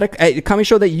see at a comedy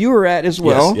show that you were at as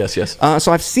well. Yes.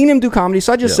 So I've seen him do comedy.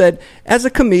 So I just said, as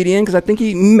a comedian, because I think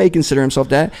he may consider himself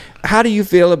that. How do you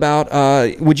feel about?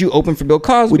 Would you open for Bill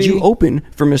Cosby? Would you open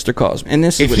for Mr. Cosby? And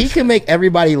this is if he can make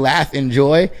everybody laugh and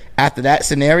enjoy after that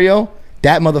scenario,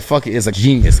 that motherfucker is a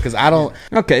genius. Because I don't.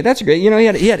 Okay, that's great. You know,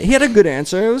 he had a good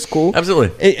answer. It was cool.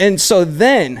 Absolutely. And so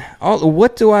then,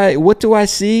 what do I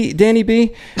see, Danny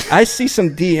B? I see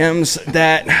some DMs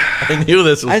that I knew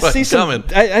this was coming.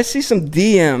 I see some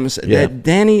DMs that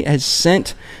Danny has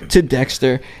sent to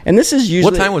Dexter, and this is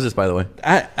usually. What time was this, by the way?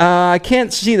 I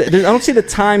can't see that. I don't see the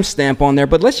time stamp on there,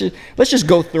 but let's just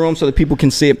go through them so that people can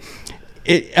see it.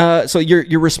 So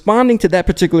you're responding to that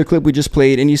particular clip we just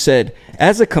played, and you said,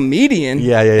 as a comedian,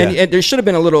 and there should have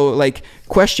been a little like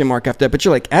question mark after that, but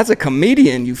you're like, as a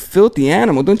comedian, you filthy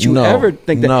animal, don't you ever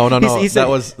think that? No. He said, that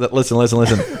was listen.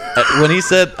 When he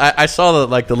said, I saw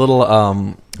the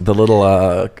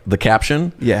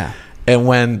caption, and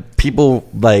when people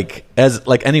like as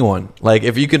like anyone, like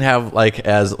if you can have like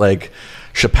as like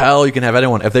Chappelle, you can have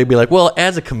anyone, if they'd be like, well,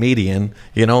 as a comedian,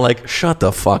 you know, like shut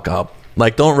the fuck up.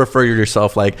 Like, don't refer to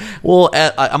yourself like, well,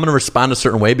 I'm going to respond a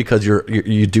certain way because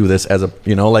you do this as a,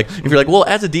 you know, like if you're like, well,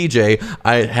 as a DJ,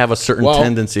 I have a certain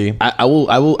tendency. I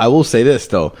will say this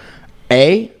though.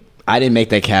 A, I didn't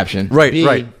make that caption. Right, B,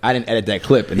 right. I didn't edit that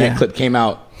clip, and that clip came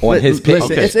out on his page.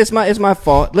 Listen, it's my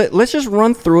fault. Let's just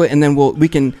run through it, and then we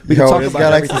can talk about this guy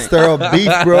likes to stir up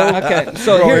beef, bro. Okay,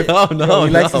 so here, he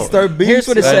likes to stir beef. Here's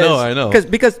what it says. I know.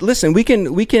 Because listen, we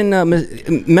can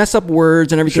mess up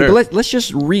words and everything, Sure. but let's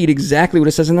just read exactly what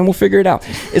it says, and then we'll figure it out.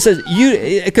 It says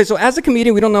so as a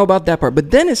comedian, we don't know about that part,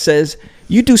 but then it says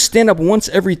you do stand up once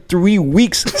every 3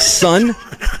 weeks, son.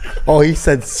 Oh, he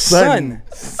said son.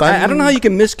 I don't know how you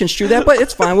can misconstrue that, but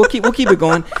it's fine. We'll keep it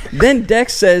going. Then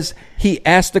Dex says he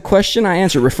asked the question, I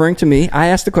answered, referring to me. I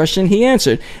asked the question, he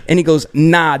answered, and he goes,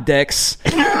 "Nah, Dex."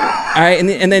 All right,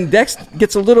 and then Dex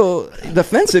gets a little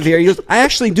defensive here. He goes, "I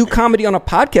actually do comedy on a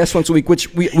podcast once a week,"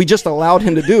 which we just allowed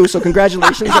him to do. So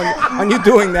congratulations on you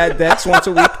doing that, Dex, once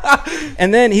a week.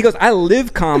 And then he goes, "I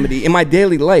live comedy in my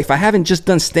daily life. I haven't just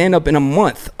done stand up in a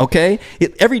month. Okay,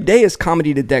 every day is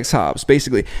comedy to Dex Hobbs,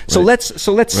 basically. So let's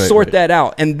sort that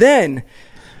out." And then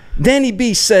Danny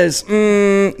B says,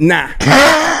 "Nah,"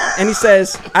 and he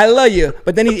says, "I love you,"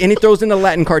 but then he throws in the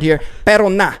Latin card here, "Pero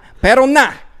nah."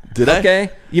 Did I? Okay,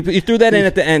 you threw that in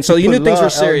at the end, so you knew things were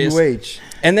serious. L-U-H.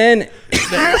 And then,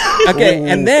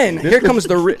 and then here comes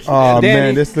the. Oh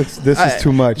Danny, man, this is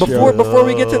too much. Before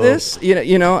we get to this,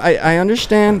 you know, I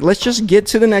understand. Let's just get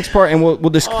to the next part, and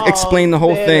we'll just explain the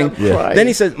whole thing. Yeah. Then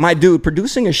he says, "My dude,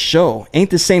 producing a show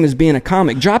ain't the same as being a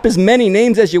comic. Drop as many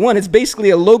names as you want. It's basically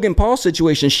a Logan Paul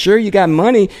situation. Sure, you got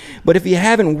money, but if you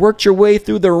haven't worked your way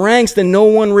through the ranks, then no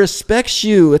one respects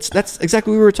you. That's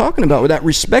exactly what we were talking about, with that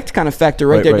respect kind of factor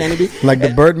right there, Danny B. Like the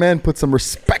Birdman put some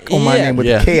respect on my name with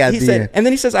a K at the end. And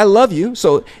then he says, "I love you,"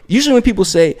 So usually when people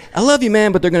say, I love you,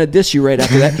 man, but they're going to diss you right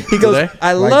after that. He goes, they?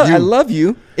 I you. love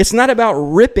you. It's not about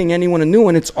ripping anyone a new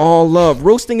one. It's all love.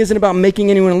 Roasting isn't about making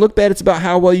anyone look bad. It's about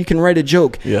how well you can write a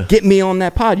joke. Yeah. Get me on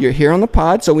that pod. You're here on the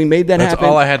pod, so we made that That's happen.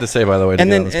 all I had to say, by the way. To and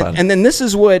get then on this pod. and then this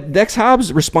is what Dex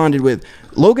Hobbs responded with.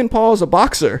 Logan Paul's a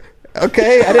boxer.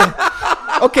 Okay, I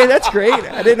didn't. Okay, that's great.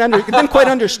 I didn't quite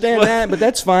understand that, but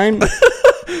that's fine.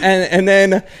 And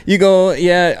then you go,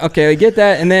 yeah, okay, I get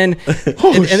that. And then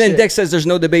and then Dex says there's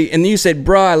no debate. And you said,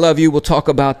 bro, I love you. We'll talk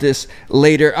about this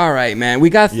later. All right, man. We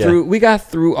got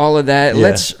through all of that. Yeah.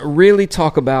 Let's really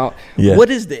talk about what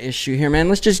is the issue here, man.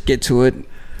 Let's just get to it.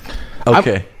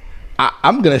 Okay.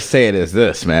 I'm gonna say it as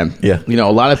this, man. Yeah. You know,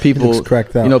 a lot of people, looks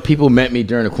cracked out. you know, people met me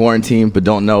during the quarantine, but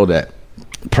don't know that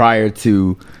prior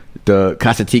to the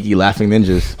Kasatiki Laughing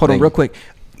Ninjas. Hold on, thing- real quick.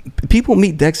 People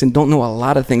meet Dex and don't know a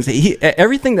lot of things.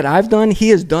 Everything that I've done, he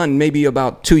has done maybe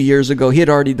about 2 years ago. He had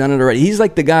already done it already. He's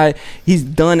like the guy. He's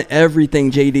done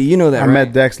everything. JD, you know that, I right?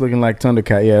 met Dex looking like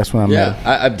Thundercat. Yeah, that's when I met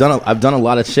him. I've done a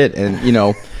lot of shit, and you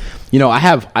know, I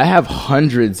have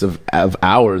hundreds of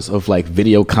hours of like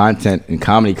video content and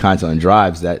comedy content on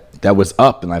drives that was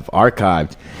up and I've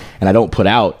archived and I don't put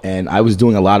out. And I was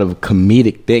doing a lot of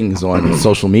comedic things on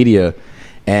social media.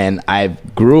 And I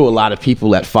grew a lot of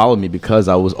people that followed me because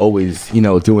I was always, you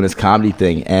know, doing this comedy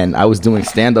thing. And I was doing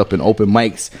stand-up and open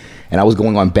mics. And I was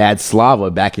going on Bad Slava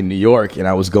back in New York. And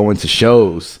I was going to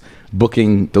shows,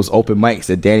 booking those open mics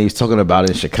that Danny was talking about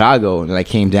in Chicago. And then I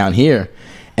came down here.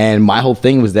 And my whole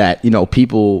thing was that, you know,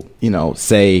 people, you know,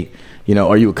 say, you know,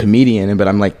 are you a comedian? But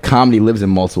I'm like, comedy lives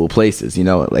in multiple places. You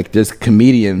know, like there's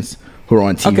comedians who are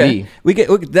on TV.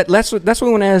 Okay, that's what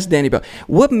we want to ask Danny about.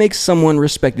 What makes someone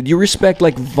respected? Do you respect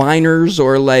like Viners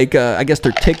or like I guess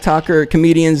they're TikToker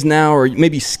comedians now, or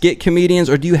maybe skit comedians,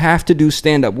 or do you have to do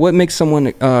stand up? What makes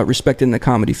someone respected in the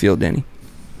comedy field, Danny?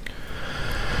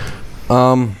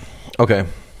 Okay.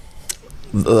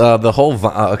 The whole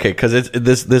because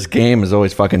this game is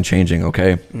always fucking changing.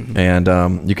 Okay, and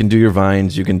you can do your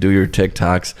Vines, you can do your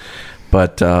TikToks,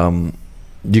 but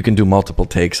you can do multiple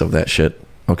takes of that shit.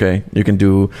 Okay,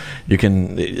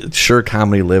 sure,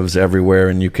 comedy lives everywhere,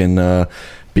 and you can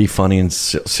be funny in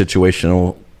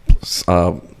situational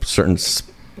certain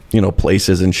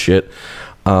places and shit.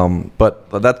 But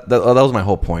that was my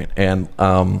whole point, and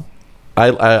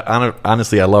I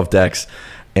honestly I love Dex,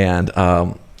 and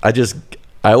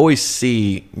I always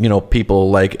see, you know,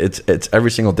 people like it's every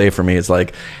single day for me. It's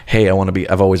like, hey,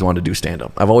 I've always wanted to do stand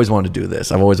up. I've always wanted to do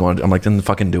this. I'm like, then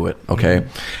fucking do it. Okay.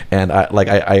 And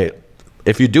I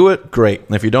if you do it, great.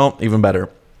 And if you don't, even better.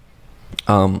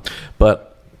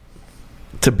 But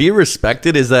to be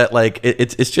respected is that like,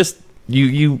 it's just,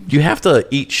 you have to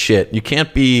eat shit. You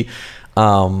can't be,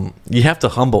 you have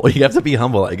to be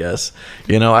humble, I guess.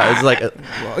 You know, it's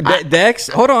like Dex,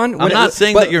 hold on. I'm not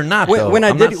saying that you're not, though. When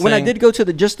I did go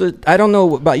to I don't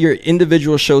know about your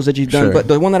individual shows that you've done, Sure. but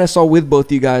the one that I saw with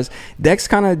both you guys, Dex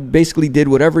kind of basically did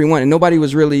whatever he wanted, and nobody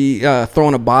was really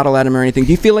throwing a bottle at him or anything.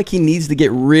 Do you feel like he needs to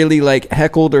get really like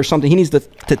heckled or something? He needs to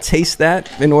taste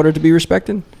that in order to be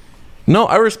respected? No,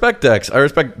 I respect Dex. I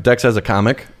respect Dex as a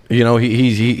comic. You know,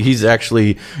 he's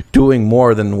actually doing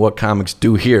more than what comics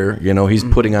do here. You know, he's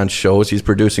putting on shows, he's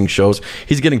producing shows,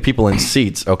 he's getting people in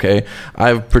seats. Okay,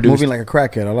 I've produced Moving like a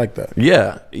crackhead. I like that.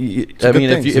 Yeah, I mean,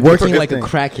 thing. if you Working put- like a thing.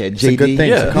 crackhead, It's a good JD.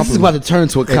 thing. It's a This is about to turn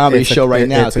into a comedy show right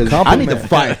now it's a because I need to compliment.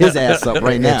 fire his ass up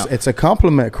right now. It's a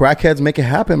compliment. Crackheads make it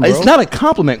happen, bro. It's not a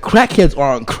compliment. Crackheads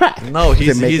are on crack. no,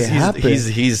 he's make it happen.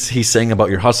 he's saying about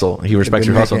your hustle. He respects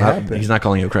your make hustle. it Not, happen. he's not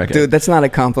calling you a crackhead. Dude, that's not a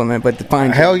compliment, but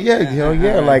fine. Hell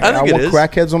yeah. Like I I, think it want is.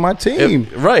 crackheads on my team.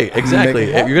 Right, exactly.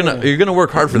 Make it You're gonna work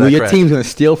hard for Well, that. your crack. team's gonna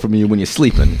steal from you when you're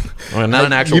sleeping. Well, not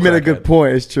an actual. You made a crackhead. good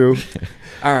point. It's true.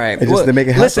 All right. It's just to make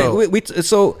it Listen, happen.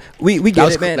 we get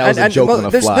was- it, man. that was a joke on the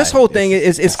this, fly. this whole thing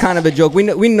is kind of a joke. We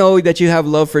know that you have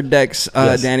love for Dex,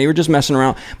 Yes. Danny. We're just messing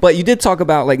around. But you did talk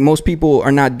about like most people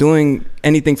are not doing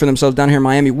anything for themselves down here in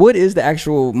Miami. What is the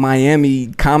actual Miami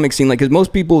comic scene like? Because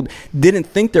most people didn't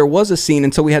think there was a scene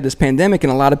until we had this pandemic,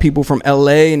 and a lot of people from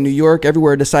LA and New York,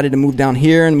 everywhere, decided to move down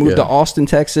here and move to Austin,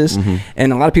 Texas.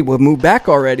 And a lot of people have moved back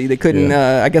already. They couldn't.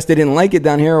 I guess they didn't like it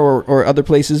down here or other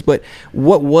places. But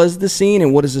what was the scene,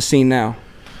 and what is the scene now?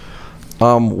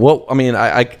 Well, I mean,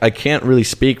 I can't really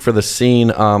speak for the scene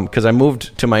because I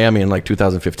moved to Miami in like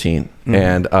 2015,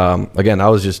 and again, I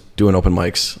was just doing open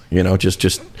mics, you know,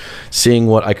 just seeing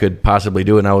what I could possibly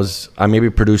do, and I maybe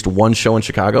produced one show in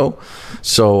Chicago,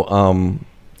 so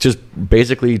just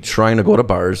basically trying to go to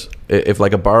bars. If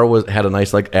like a bar had a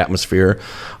nice like atmosphere,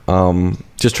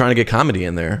 just trying to get comedy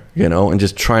in there, you know, and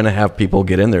just trying to have people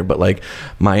get in there. But like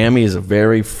Miami is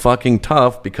very fucking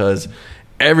tough because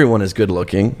everyone is good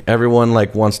looking. Everyone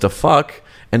like wants to fuck,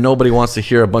 and nobody wants to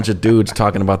hear a bunch of dudes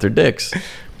talking about their dicks.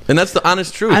 And that's the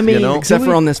honest truth. I mean, you know? Except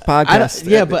for on this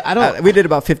podcast. But I don't. We did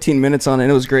about 15 minutes on it.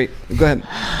 And it was great. Go ahead.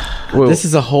 This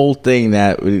is a whole thing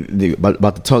that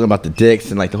about talking about the dicks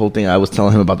and like the whole thing I was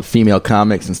telling him about the female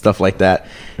comics and stuff like that.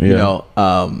 You know,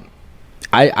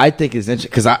 I think it's interesting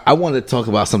because I wanted to talk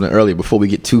about something earlier before we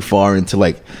get too far into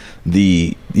like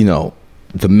the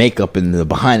the makeup and the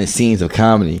behind the scenes of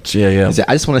comedy. Yeah.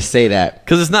 I just want to say that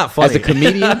because it's not funny as a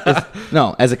comedian.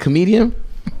 As a comedian,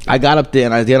 I got up there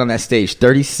and I did on that stage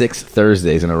 36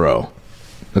 Thursdays in a row.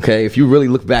 Okay, if you really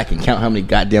look back and count how many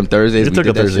goddamn Thursdays you we took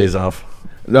did a Thursdays off.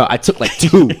 No, I took like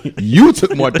 2. You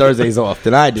took more Thursdays off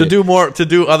than I did. to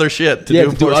do other shit. To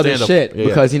do more other stand-up. shit. Yeah.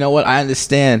 Because you know what? I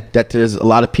understand that there's a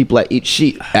lot of people at eat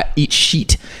shit,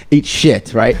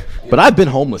 right? But I've been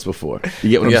homeless before. You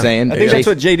get what I'm saying? I think that's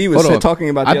what JD was talking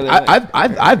about the other night.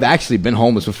 I've actually been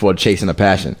homeless before chasing a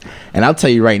passion. And I'll tell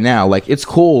you right now, like it's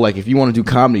cool. Like if you want to do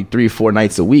comedy 3 or 4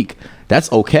 nights a week,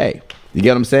 that's okay. You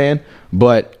get what I'm saying?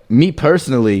 But me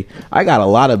personally, I got a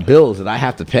lot of bills that I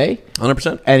have to pay.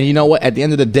 100%. And you know what? At the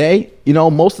end of the day, you know,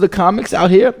 most of the comics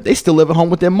out here, they still live at home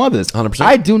with their mothers. 100%.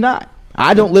 I do not.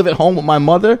 I don't live at home with my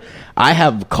mother. I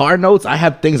have car notes. I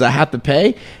have things I have to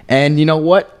pay. And you know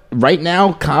what? Right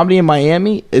now, comedy in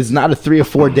Miami is not a 3 or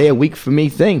 4 day a week for me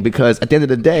thing because at the end of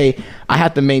the day, I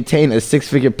have to maintain a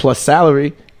 6-figure plus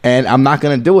salary. And I'm not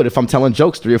going to do it if I'm telling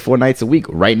jokes 3 or 4 nights a week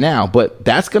right now. But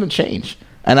that's going to change.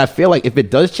 And I feel like if it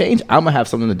does change, I'm gonna have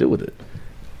something to do with it.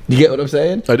 You get what I'm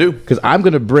saying? I do, because I'm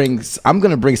gonna bring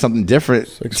something different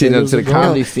to the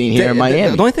comedy scene here in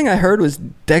Miami. The only thing I heard was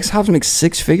Dex Hobbs makes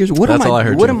 6 figures. That's all I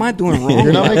heard. What am I doing wrong?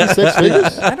 You're not making 6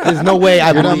 figures. There's no way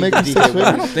You're not making 6 figures.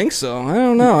 I don't think so. I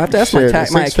don't know. I have to ask Shit, my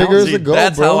 6 figures accountant. a go,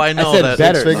 That's bro. how I know I said that.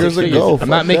 better. 6 figures a go. I'm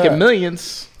not Fuck making that.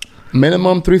 millions.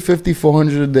 Minimum 350,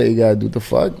 400 a day. You gotta do the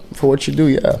fuck for what you do.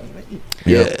 Yeah.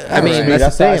 Yeah. I mean, Right.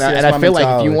 that's the thing, That's and I my feel like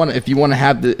if you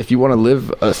mentality. want to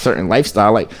live a certain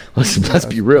lifestyle, like let's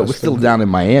be real, we're still down in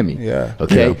Miami, Yeah.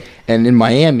 okay, Yeah. and in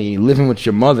Miami, living with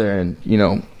your mother, and you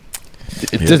know,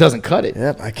 it just doesn't cut it.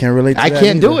 Yep. I can't relate. To I that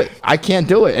can't do either. it. I can't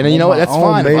do it. And you know what? my That's own,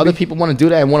 fine. If baby. other people want to do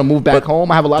that and want to move back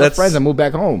home, I have a lot of that's- friends that move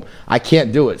back home. I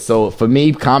can't do it. So for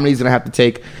me, comedy's gonna have to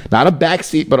take not a back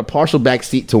seat, but a partial back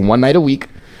seat to 1 night a week.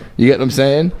 You get what I'm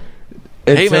saying?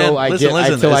 Hey, Until man, I listen, I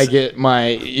it's- get my,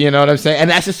 you know what I'm saying?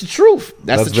 And that's just the truth.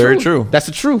 That's the very truth. true. That's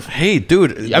the truth. Hey,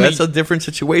 dude, that's a different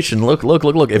situation. Look.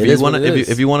 If It you is want what to, it is.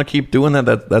 if you want to keep doing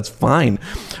that, that's fine.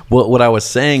 What I was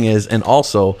saying is, and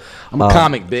also, I'm a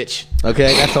comic, bitch.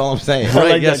 Okay, that's all I'm saying. right?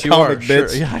 like Yes, that you are. comic, Sure.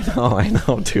 bitch. Yeah, I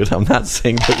know, dude. I'm not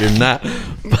saying that you're not,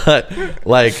 but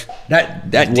like, That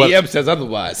What- DM says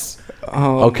otherwise.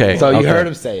 okay. So you okay. heard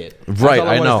him say it. That's Right, all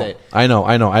I wanna know. say. I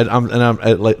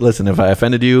know. Like, listen, if I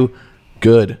offended you,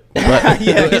 good. But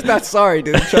Yeah, he's not sorry,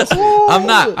 dude. Trust me. I'm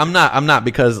not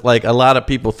because like a lot of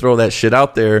people throw that shit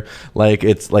out there like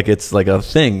it's like a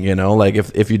thing, you know. Like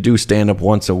if you do stand up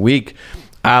once a week,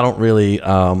 I don't really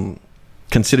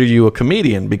consider you a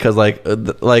comedian because like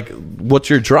what's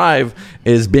your drive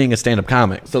is being a stand up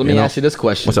comic. So let me ask you this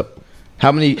question. What's up?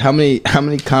 How many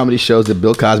comedy shows did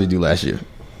Bill Cosby do last year?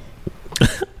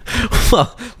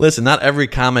 Well, listen, not every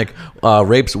comic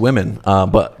rapes women,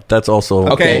 but that's also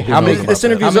Okay, how many- this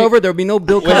interview's how many- over. There'll be no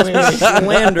Bill Cosby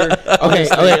slander. Okay,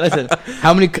 listen.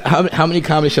 How many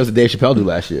comedy shows did Dave Chappelle do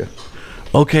last year?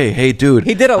 Okay, hey, dude.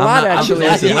 He did a I'm lot, I'm actually.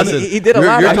 listen, He did a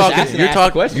lot. You're I'm just talking. asking You're the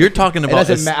talking. question. You're talking It about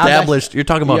doesn't ma- I'm established. actually- You're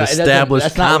talking about Yeah, it doesn't- established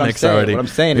that's not what I'm comics saying. already. What I'm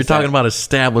saying You're is talking that- about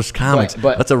established comics.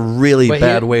 but- That's a really but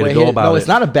bad here- way to but go here- about no, it. it's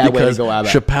not a bad way to because go about it.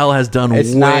 Chappelle has done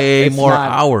It's way it's more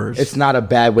not- hours. It's not a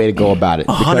bad way to go about it.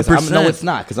 Because 100%. No, it's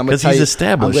not. Because I'm going 'Cause to tell he's you.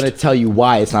 established. I'm going to tell you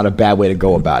why it's not a bad way to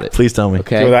go about it. Please tell me.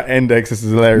 Okay. So that index is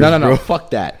hilarious. No. bro.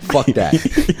 Fuck that. Fuck that.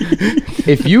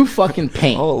 If you fucking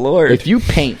paint, Oh, Lord. if you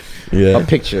paint Yeah. a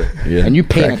picture Yeah. and you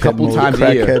paint a Crackhead couple mode, times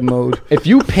a year, crackhead mode. if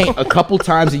you paint a couple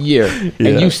times a year Yeah.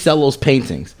 and you sell those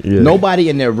paintings, Yeah. nobody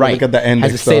in their right Look at the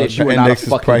index, has to say dog. that you The are not a index is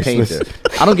fucking priceless. painter.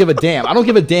 I don't give a damn. I don't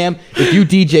give a damn if you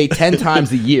DJ 10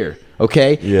 times a year.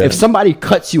 Okay, Yeah. if somebody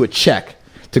cuts you a check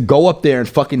to go up there and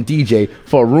fucking DJ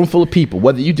for a room full of people,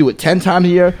 whether you do it 10 times a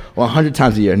year or 100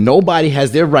 times a year, nobody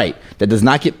has their right that does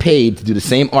not get paid to do the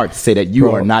same art to say that you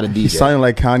Bro, are not a DJ. He's sounding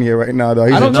like Kanye right now, though.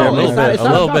 He's I don't a know. Gemini. It's not, it's A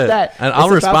not little about bit. that. And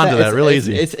I'll It's about respond to that real It's-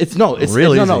 easy. It's no.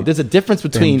 Real no. easy. There's a difference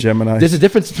between Gemini. there's a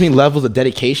difference between levels of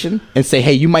dedication and say,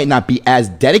 hey, you might not be as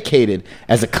dedicated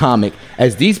as a comic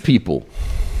as these people.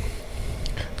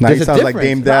 Now he There's a sounds like difference.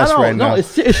 Dame Dash no, right now.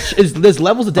 it's there's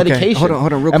levels of dedication. Hold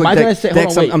on, real Am quick. I gonna Dex, say? Hold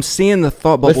Dex, on, wait. I'm seeing the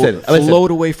thought bubble Listen,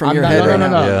 float away from I'm your not- head no, right no,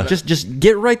 now. no. Yeah. Just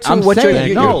get right to I'm what saying,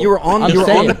 you no. were on. I'm You were on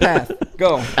saying- the path.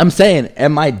 Go. I'm saying,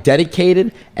 am I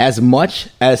dedicated as much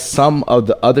as some of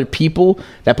the other people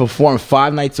that perform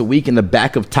 5 nights a week in the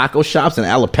back of taco shops in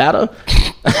Alapata?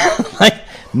 Like,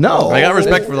 no. I got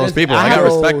respect for those people. I got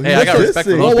respect. Hey, I got respect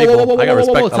for those people. I got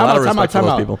respect. A lot of respect for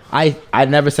those people. I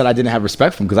never said I didn't have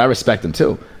respect for them because I respect them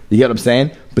too. You get what I'm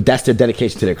saying? But that's their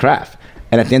dedication to their craft.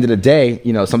 And at the end of the day,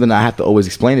 you know, something that I have to always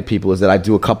explain to people is that I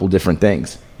do a couple different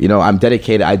things. You know, I'm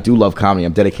dedicated. I do love comedy.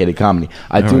 I'm dedicated to comedy.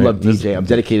 I do love DJ. I'm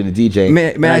dedicated to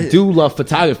DJing. I do love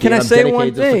photography. Can I say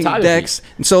one thing, Dex?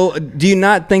 So, do you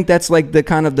not think that's like the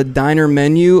kind of the diner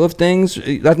menu of things?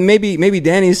 Like maybe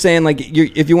Danny's saying like,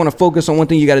 if you want to focus on one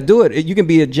thing, you got to do it. You can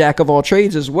be a jack of all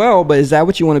trades as well. But is that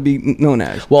what you want to be known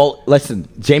as? Well, listen,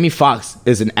 Jamie Foxx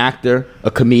is an actor, a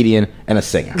comedian, and a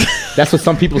singer. That's what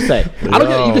some people say. I don't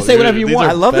care. You can say whatever you want.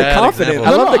 I love the confidence.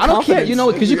 I don't care. You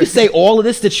know, because you can say all of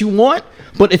this that you want.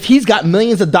 But if he's got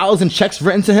millions of dollars in checks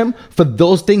written to him for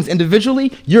those things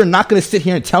individually, you're not going to sit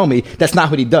here and tell me that's not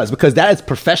what he does, because that is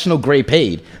professional grade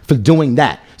paid for doing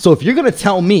that. So if you're going to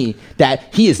tell me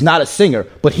that he is not a singer,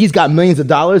 but he's got millions of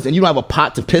dollars and you don't have a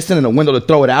pot to piss in and a window to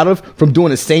throw it out of from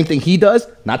doing the same thing he does,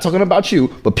 not talking about you,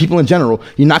 but people in general,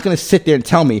 you're not going to sit there and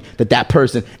tell me that that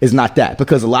person is not that.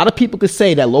 Because a lot of people could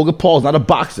say that Logan Paul is not a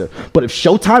boxer, but if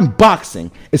Showtime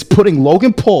Boxing is putting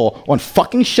Logan Paul on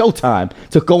fucking Showtime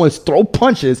to go and throw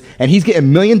punches and he's getting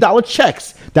 $1 million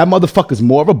checks, that motherfucker's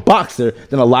more of a boxer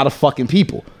than a lot of fucking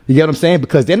people. You get what I'm saying?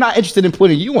 Because they're not interested in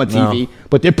putting you on TV,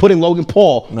 but they're putting Logan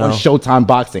Paul on Showtime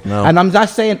Boxing. And I'm not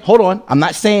saying, hold on, I'm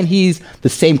not saying he's the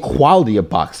same quality of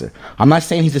boxer. I'm not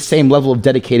saying he's the same level of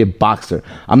dedicated boxer.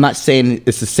 I'm not saying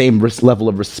it's the same level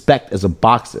of respect as a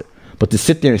boxer. But to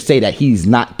sit there and say that he's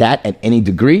not that at any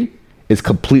degree is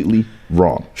completely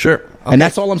wrong. Sure. Okay. And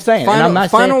that's all I'm saying.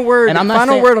 Final word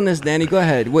on this, Danny. Go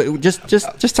ahead.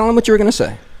 Just tell him what you were going to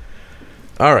say.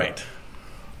 All right.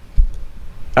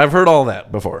 I've heard all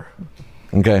that before.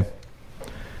 Okay.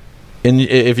 And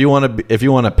if you want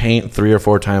to paint 3 or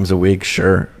 4 times a week,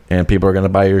 sure, and people are going to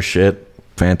buy your shit,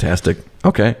 fantastic.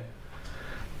 Okay.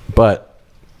 But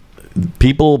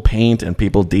people paint and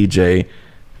people DJ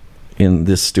in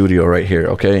this studio right here,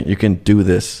 okay? You can do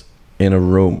this in a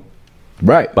room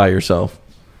right by yourself.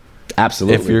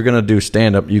 Absolutely. If you're going to do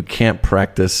stand up, you can't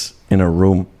practice in a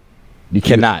room. You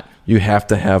cannot. You have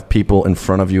to have people in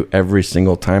front of you every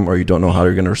single time, or you don't know how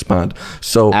you're going to respond.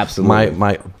 So, absolutely,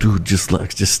 my dude, just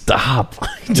stop.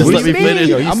 Just let me finish.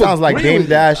 Yo, he sounds like Dame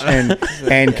Dash and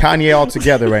Kanye all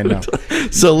together right now.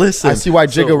 So listen, I see why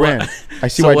Jigga ran. I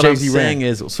see why Jay-Z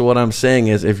ran. So what I'm saying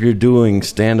is, if you're doing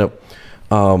stand up.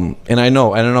 And I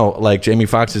don't know, like Jamie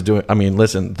Foxx is doing. I mean,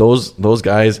 listen, those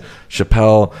guys,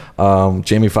 Chappelle,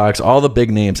 Jamie Foxx, all the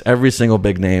big names, every single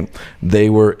big name, they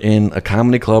were in a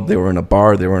comedy club, they were in a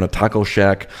bar, they were in a taco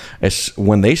shack.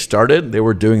 When they started, they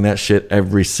were doing that shit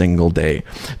every single day.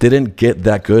 They didn't get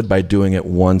that good by doing it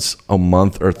once a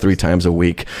month or 3 times a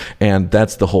week, and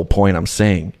that's the whole point I'm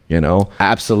saying. You know,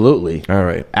 absolutely. All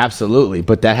right, absolutely,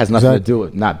 but that has nothing to do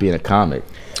with not being a comic.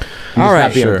 All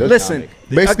right, sure. Listen.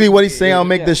 Basically, what he's saying, I'll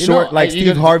make this short. Like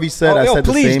Steve Harvey said, I said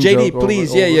please, the same JD, joke.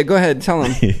 Please, yeah, go ahead, tell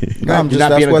him.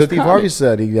 That's what Steve Harvey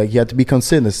said. He had to be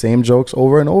consistent, the same jokes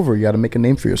over and over. You got to make a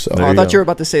name for yourself. I thought you were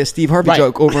about to say a Steve Harvey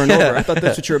joke over and over. I thought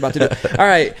that's what you were about to do. All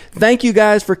right, thank you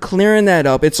guys for clearing that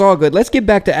up. It's all good. Let's get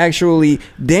back to actually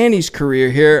Danny's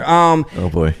career here. Oh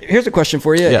boy. Here's a question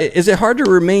for you. Yeah. Is it hard to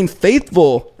remain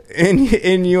faithful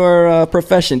in your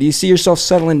profession? Do you see yourself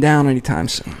settling down anytime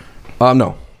soon?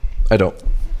 No, I don't.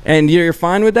 And you're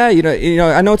fine with that? You know.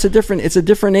 I know it's a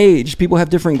different age. People have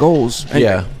different goals.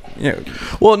 Yeah.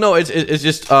 Well, no, it's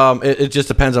just it just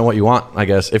depends on what you want, I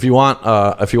guess. If you want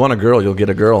a girl, you'll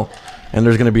get a girl, and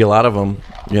there's going to be a lot of them.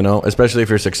 You know, especially if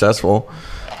you're successful,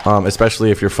 especially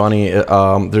if you're funny.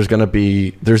 There's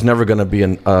never going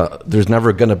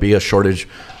to be a shortage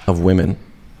of women.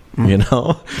 You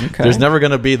know, there's never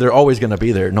going to be. They're always going to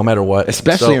be there, no matter what.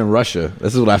 Especially in Russia.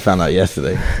 This is what I found out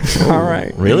yesterday. All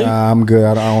right, really? I'm good.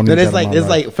 I don't. Then it's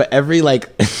like for every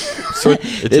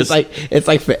it's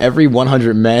like for every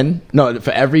 100 men. No,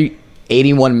 for every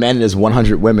 81 men, there's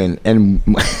 100 women. And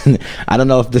I don't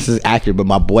know if this is accurate, but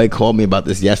my boy called me about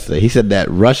this yesterday. He said that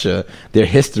Russia, their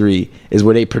history is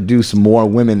where they produce more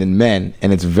women than men,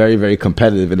 and it's very, very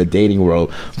competitive in the dating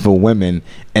world for women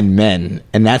and men.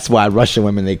 And that's why Russian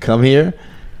women, they come here.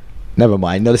 Never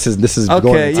mind. No, this is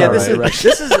okay. Yeah, this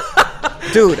is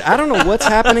Dude, I don't know what's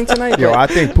happening tonight. Yo, but- I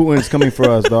think Putin's coming for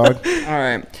us, dog. all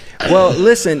right. Well,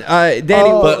 listen, Danny.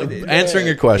 But answering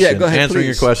your question, Yeah, go ahead, answering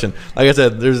please. your question. Like I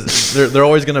said, they're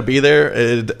always going to be there.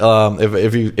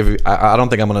 I don't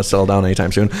think I'm going to settle down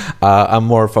anytime soon. I'm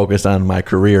more focused on my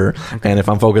career, and if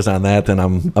I'm focused on that, then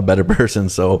I'm a better person.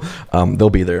 So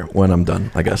they'll be there when I'm done,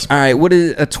 I guess. All right. What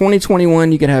is a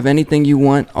 2021? You can have anything you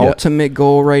want. Ultimate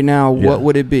goal right now. Yeah. What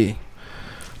would it be?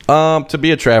 To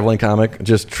be a traveling comic,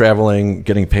 just traveling,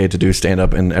 getting paid to do stand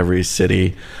up in every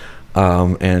city,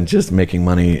 and just making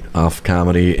money off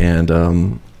comedy.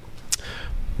 And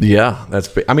yeah, that's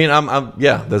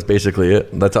basically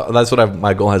it. That's what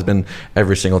my goal has been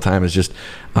every single time, is just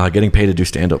getting paid to do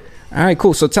stand up. All right,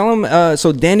 cool. So tell them,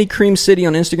 so Danny Cream City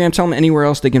on Instagram. Tell them anywhere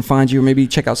else they can find you, or maybe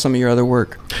check out some of your other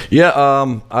work.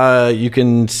 Yeah, you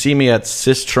can see me at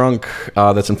Sis Trunk,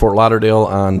 that's in Fort Lauderdale,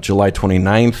 on July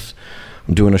 29th.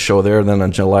 I'm doing a show there. Then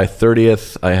on July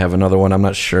 30th, I have another one. I'm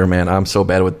not sure, man. I'm so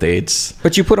bad with dates.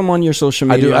 But you put them on your social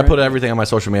media. I do. Right? I put everything on my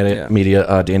social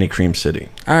media. Danny Cream City.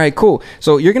 All right, cool.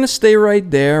 So you're gonna stay right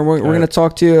there. We're gonna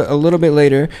talk to you a little bit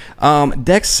later.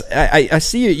 Dex, I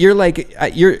see you. You're like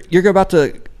you're about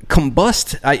to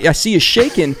combust. I see you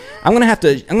shaking. I'm gonna have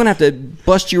to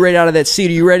bust you right out of that seat.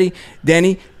 Are you ready,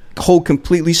 Danny? Hold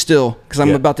completely still, because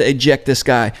I'm about to eject this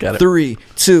guy. Got it. 3,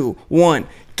 2, 1.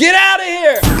 Get out of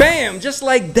here! Bam! Just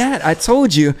like that. I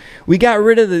told you. We got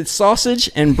rid of the sausage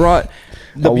and brought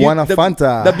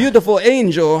Fanta. the beautiful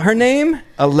angel. Her name?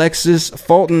 Alexis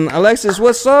Fulton. Alexis,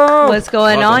 what's up? What's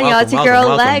going on, y'all? It's your girl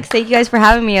Lex. Thank you guys for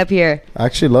having me up here. I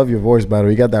actually love your voice, by the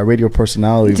way. You got that radio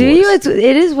personality Do voice. you?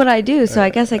 It is what I do, so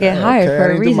I guess I get hired Okay, for I a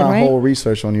didn't reason, do my right? whole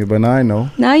research on you, but now I know.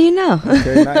 Now you know.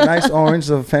 Okay, nice orange,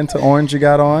 the Fanta orange you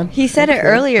got on. He said it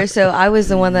earlier, so I was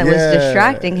the one that was Yeah.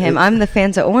 distracting him. I'm the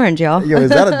Fanta Orange, y'all. Yo, is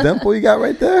that a dimple you got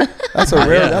right there? That's a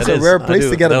rare. That's it a is. rare I place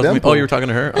do. to get That a was me. dimple. Oh, you were talking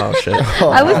to her? Oh shit.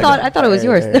 I thought it was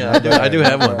yours. Yeah, I do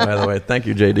have one, by the way. Thank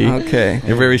you, JD. Okay.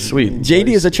 You're very sweet.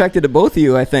 JD is attracted to both of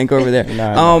you, I think, over there.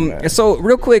 Nah. So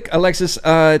real quick, Alexis,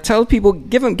 tell people,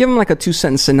 give them like a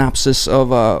 2-sentence synopsis of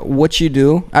what you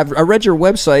do. I read your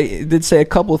website. It did say a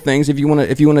couple of things. If you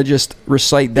wanna just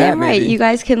recite that, Damn right. maybe. You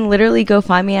guys can literally go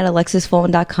find me at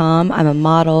alexisfulton.com. I'm a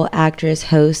model, actress,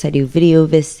 host. I do video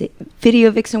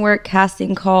vixen work,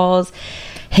 casting calls.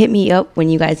 Hit me up when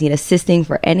you guys need assisting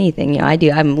for anything. You know,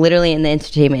 I'm literally in the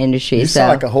entertainment industry. You so sound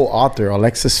like a whole author,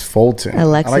 Alexis Fulton.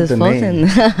 Alexis I like the Fulton. name.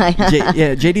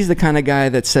 JD's the kind of guy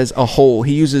that says a whole.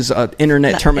 He uses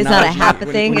internet It's terminology. not a half a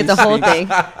thing. when It's a he whole speaks.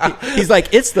 thing. He's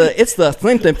like, it's the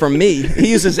Clinton from me. He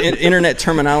uses internet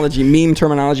terminology, meme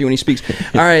terminology when he speaks.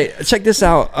 All right, check this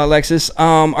out, Alexis.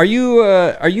 Are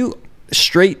you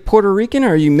straight Puerto Rican, or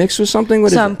are you mixed with something? What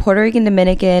is So I'm Puerto Rican,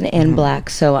 Dominican, and black.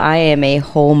 So I am a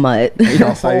whole mutt.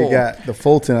 That's how you got the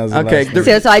Fulton as a Okay, last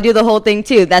name. So I do the whole thing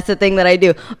too. That's the thing that I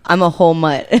do. I'm a whole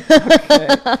mutt.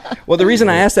 Well, the reason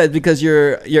I asked that is because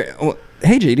you're.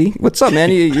 Hey JD, what's up,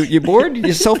 man? You bored? You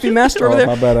selfie master over Oh, there?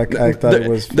 my bad. I thought it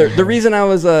was. The reason I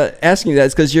was asking you that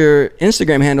is because your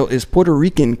Instagram handle is Puerto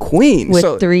Rican Queen. With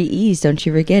so, 3 E's, don't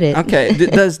you forget it. Okay.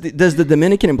 Does the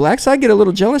Dominican and black side get a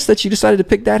little jealous that you decided to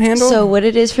pick that handle? So what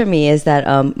it is for me is that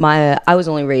I was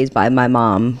only raised by my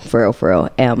mom, for real,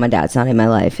 and my dad's not in my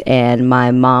life. And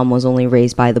my mom was only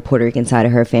raised by the Puerto Rican side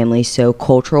of her family. So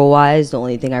cultural-wise, the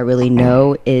only thing I really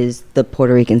know is the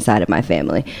Puerto Rican side of my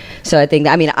family. So I think,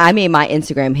 I made my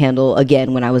Instagram handle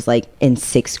again when I was like in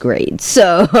 6th grade.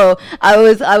 So I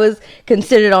was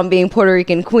considered on being Puerto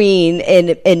Rican Queen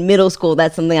in middle school.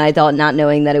 That's something I thought, not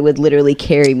knowing that it would literally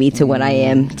carry me to what I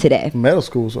am today. Middle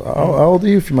school. So how old are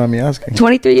you, if you mind me asking?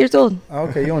 23 years old.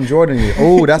 Okay, you're in Jordan year.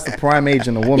 Oh, that's the prime age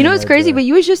in a woman. You know what's right crazy? there. But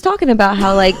you was just talking about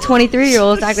how like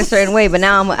 23-year-olds act a certain way, but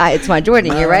now it's my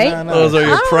Jordan year, right? Those are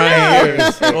your prime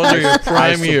years. Those are your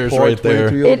prime years right there.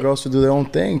 23-year-old girls to do their own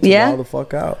thing. To Yeah. all the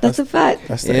fuck out. That's a fact.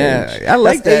 That's the yeah, age. I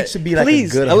like That's the that. age should be like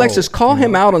Please, a good Alexis, hoe, call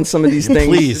him out on some of these things.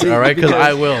 Please, all right, because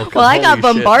I will. 'cause Well, I got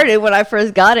holy shit. bombarded when I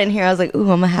first got in here. I was like, "Ooh,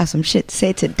 I'm gonna have some shit to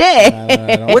say today."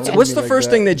 Don't What's do me the like first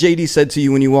that. thing that JD said to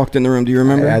you when you walked in the room? Do you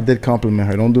remember? I did compliment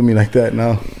her. Don't do me like that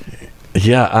now.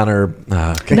 Yeah, on her.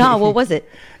 Okay. No, what was it?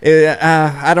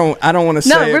 I don't want to say.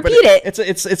 No, it, but repeat it.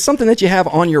 It's something that you have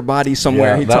on your body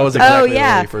somewhere. Yeah, He that talked was about- exactly Oh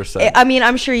yeah. what he first said. I mean,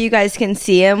 I'm sure you guys can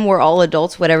see him. We're all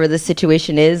adults, whatever the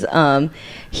situation is.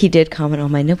 He did comment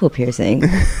on my nipple piercing.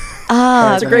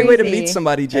 It's a great way to crazy. meet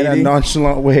somebody, In a JD.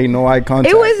 nonchalant way, no eye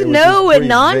contact. It was just no pretty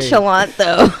nonchalant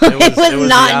though. It was the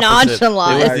not opposite.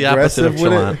 nonchalant. It was the opposite of Aggressive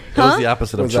with it? chalant. It was the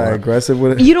opposite vague. of Was I chalant. aggressive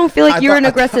with it? You don't feel like I you're an thought-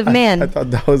 aggressive I man.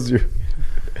 thought that was your.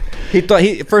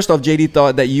 First off, JD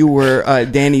thought that you were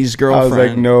Danny's I girlfriend. was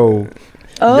like, no.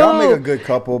 Oh. Y'all make a good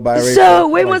couple by So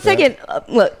wait one second.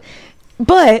 Look,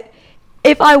 but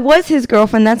If I was his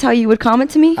girlfriend, that's how you would comment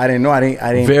to me? I didn't know. I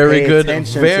didn't. Very pay good-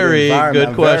 attention to very the environment. good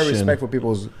I'm question. Very respectful of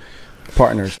people's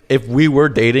partners. If we were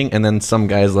dating and then some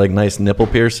guys like nice nipple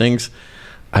piercings,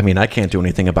 I mean, I can't do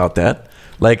anything about that.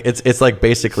 Like it's like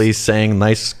basically saying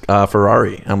nice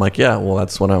Ferrari. I'm like, yeah, well,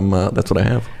 that's what I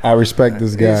have. I respect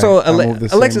this guy. So I move the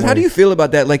same Alexis, how way. do you feel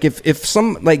about that? Like if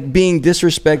some like being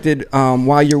disrespected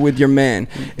while you're with your man,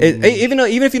 even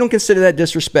if you don't consider that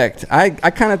disrespect, I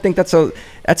kind of think that's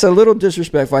a little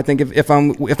disrespectful. I think if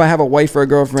I have a wife or a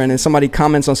girlfriend and somebody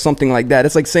comments on something like that,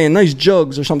 it's like saying nice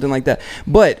jugs or something like that.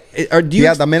 But do you?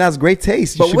 Yeah, the man has great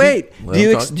taste. You But should wait, Let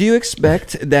him talk. do you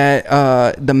expect that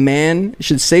the man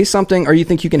should say something, or you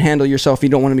think you can handle yourself? You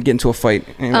don't want him to get into a fight.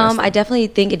 I definitely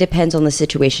think it depends on the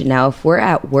situation. Now, if we're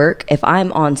at work, if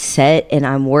I'm on set and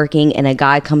I'm working and a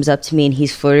guy comes up to me and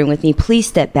he's flirting with me, please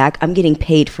step back. I'm getting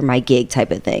paid for my gig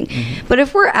type of thing. But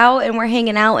if we're out and we're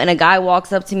hanging out and a guy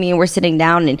walks up to me and we're sitting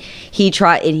down and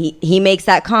he makes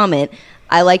that comment,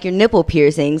 I like your nipple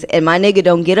piercings, and my nigga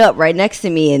don't get up right next to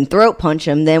me and throat punch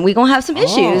him, then we gonna have some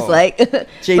issues. Like,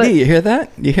 JD, but- you hear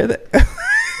that? You hear that?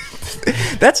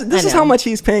 This is how much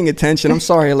he's paying attention. I'm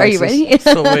sorry, Are Alexis. you ready?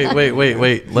 So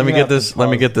wait. Let me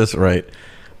get this right.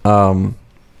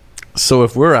 So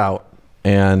if we're out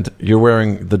and you're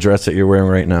wearing the dress that you're wearing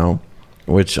right now,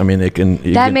 which I mean,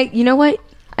 You know what?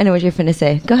 I know what you're finna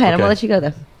say. Go ahead. I'm Okay. gonna let you go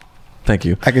though. Thank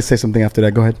you. I can say something after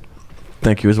that. Go ahead.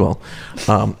 Thank you as well.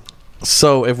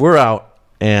 So if we're out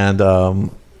and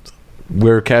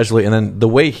we're casually, and then the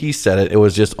way he said it, it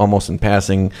was just almost in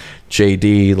passing.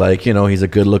 JD, like, you know, he's a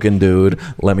good-looking dude.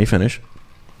 Let me finish.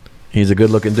 He's a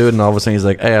good-looking dude, and all of a sudden he's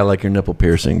like, hey, I like your nipple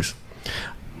piercings.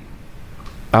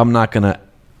 I'm not gonna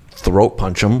throat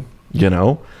punch him, you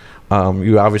know.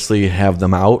 You obviously have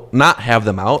them out, not have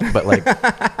them out, but like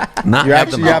not You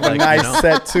have them actually out. have a like, nice you know?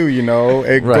 set too. You know,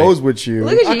 it Right. goes with you.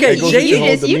 Look at you. Okay, you, JD, you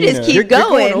just demeanor. keep You're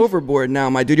going going. overboard now,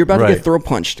 my dude. You're about to Right. get throat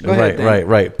punched. Go ahead. Dan.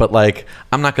 Right. But like,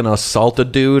 I'm not gonna assault a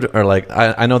dude, or like,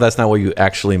 I know that's not what you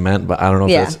actually meant, but I don't know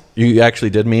if Yeah. that's you actually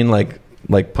did mean like,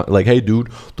 hey, dude,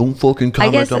 don't fucking I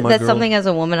comment guess on my that's girl. something as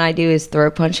a woman I do is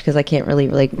throat punch because I can't really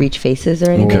like reach faces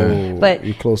or anything. Okay. But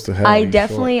You're close to hell. I You're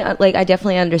definitely I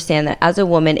definitely understand that as a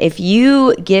woman, if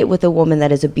you get with a woman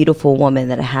that is a beautiful woman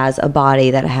that has a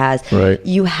body that has, Right.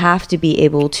 you have to be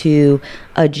able to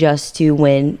adjust to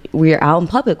when we're out in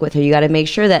public with her. You got to make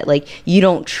sure that like you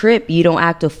don't trip, you don't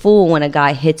act a fool when a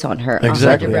guy hits on her.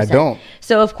 Exactly, I 100%. don't.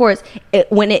 So of course,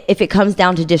 if it comes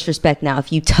down to disrespect, now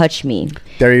if you touch me,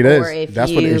 There it or is. if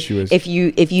That's what the issue is. If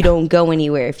you don't go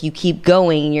anywhere, if you keep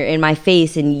going, you're in my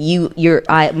face, and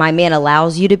my man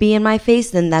allows you to be in my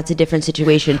face, then that's a different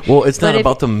situation. Well, it's not But if-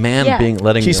 about the man yeah.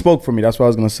 letting She you. spoke for me. That's what I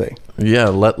was gonna say. Yeah,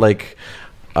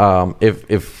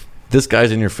 if this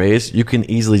guy's in your face, you can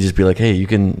easily just be like, hey, you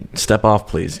can step off,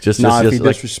 please. Just Now, if he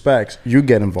like, disrespects, you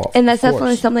get involved. And that's of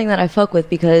definitely course. something that I fuck with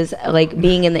because, like,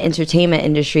 being in the entertainment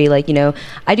industry, like, you know,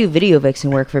 I do video vixen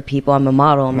work for people. I'm a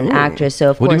model. I'm an actress.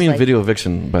 So, of what do course, you mean like, video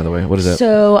vixen? By the way, what is that?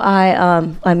 So,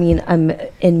 I'm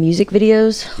in music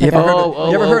videos. You ever,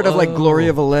 Like, heard of like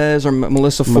Gloria Velez or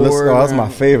Melissa Ford? Melissa, oh, that's my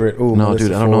favorite. Ooh, no, Melissa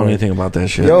dude, I don't know Ford. anything about that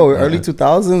shit. Yo, early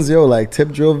 2000s, yo, like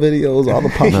tip drill videos, all the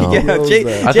pop No. Yeah,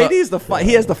 videos. I JD is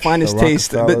he has the finest The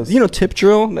taste. But Rockefellers. you know, tip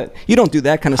drill. You don't do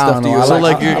that kind of I stuff, don't do know, you? I So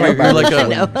like- like you're I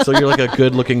like know. so you're like a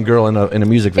good looking girl in a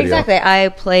music video. Exactly. I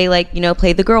play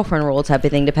play the girlfriend role type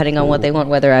of thing, depending on what they want,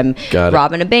 whether I'm Got it.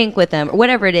 robbing a bank with them or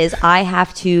whatever it is. I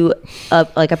have to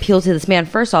appeal to this man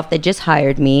first off that just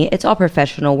hired me. It's all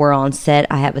professional. We're on set.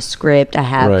 I have a script. I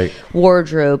have Right.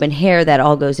 wardrobe and hair that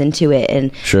all goes into it.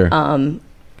 And Sure.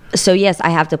 so yes, I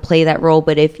have to play that role.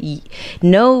 But if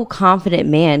no confident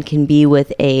man can be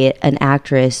with an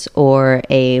actress or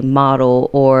a model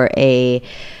or a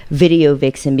video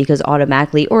vixen because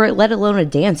automatically, or let alone a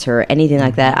dancer or anything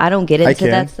like that, I don't get into can.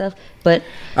 that stuff. But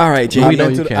All right, JD. We know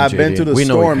you can, I've been JD. through the We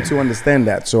know you storm can. to understand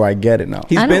that, so I get it now.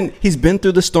 He's been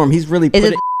through the storm. He's really put is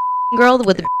it it. girl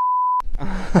with the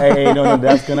Hey, no,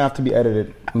 that's gonna have to be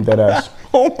edited. I'm dead ass.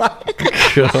 Oh my!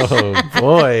 Oh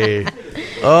boy.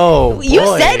 Oh boy.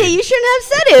 you said it? You shouldn't have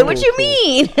said it. What you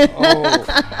mean?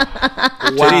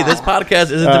 JD, this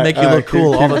podcast isn't to make you look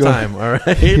cool all the time. All right.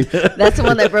 That's the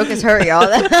one that broke his hurt, y'all.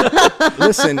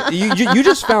 Listen, you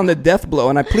just found the death blow,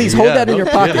 and please hold Yeah, that in no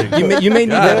your pocket. kidding. You may need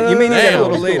that. You may need that a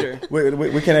little Damn. later.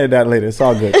 We can edit that later. It's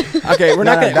all good. Okay, we're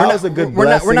not Nah, gonna. that we're was not, a good we're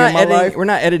not. We're blessing not in my editing. life. We're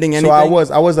not editing So anything.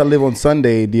 I was at Live on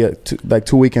Sunday like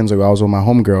 2 weekends ago. I was with my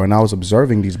homegirl and I was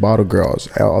observing these bottle girls,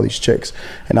 all these chicks,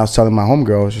 and I was telling my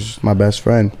homegirl, she's my best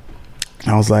friend,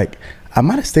 I was like, I'm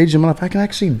at a stage in my life I can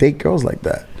actually date girls like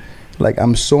that. Like,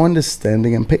 I'm so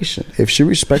understanding and patient. If she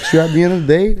respects you at the end of the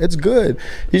day, it's good.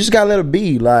 You just gotta let her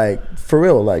be. Like, for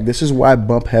real, like this is why I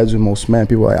bump heads with most men.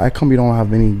 People are like, how come you don't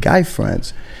have any guy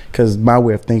friends? Because my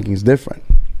way of thinking is different.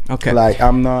 Okay. Like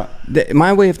I'm not.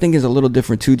 My way of thinking is a little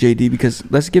different too, JD. Because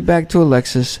let's get back to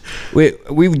Alexis.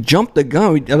 We've jumped the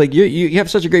gun. Like you have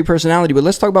such a great personality. But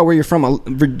let's talk about where you're from.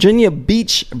 Virginia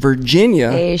Beach,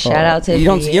 Virginia. Hey, shout out to you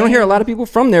don't hear a lot of people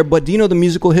from there. But do you know the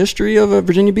musical history of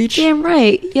Virginia Beach? Damn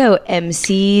right. Yo,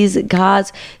 MCs,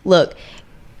 gods. Look,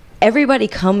 everybody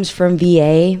comes from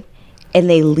VA. And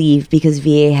they leave because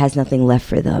VA has nothing left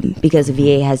for them, because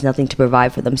VA has nothing to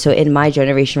provide for them. So in my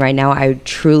generation right now, I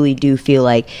truly do feel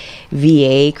like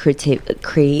VA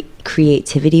creativity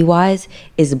wise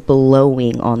is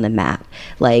blowing on the map.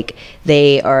 Like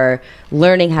they are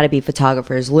learning how to be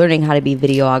photographers, learning how to be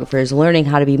videographers, learning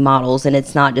how to be models. And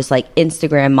it's not just like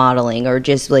Instagram modeling or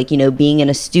just like, you know, being in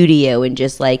a studio and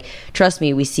just like, trust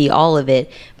me, we see all of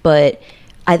it. But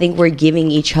I think we're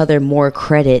giving each other more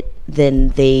credit than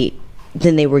they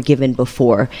were given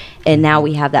before. And now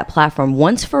we have that platform.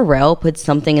 Once Pharrell put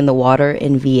something in the water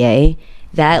in VA,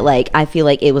 that like I feel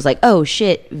like it was like, oh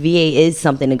shit, VA is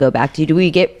something to go back to. Do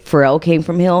we get Pharrell came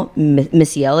from Hill,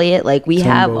 Missy Elliott? Like we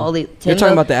have all the. You're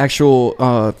talking about the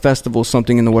actual festival,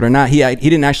 something in the water. Not he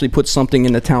didn't actually put something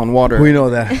in the town water. We know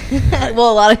that.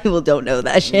 Well, a lot of people don't know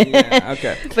that shit. Yeah,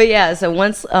 okay. But yeah, so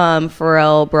once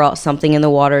Pharrell brought something in the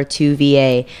water to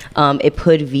VA, it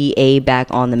put VA back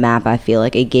on the map. I feel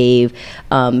like it gave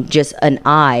just an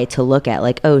eye to look at.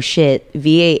 Like, oh shit,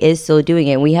 VA is still doing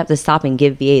it. And we have to stop and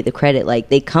give VA the credit. Like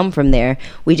they come from there.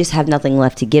 We just have nothing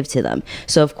left to give to them.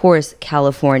 So of course,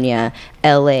 California,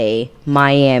 LA,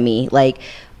 Miami, like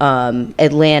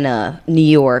Atlanta, New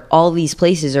York, all these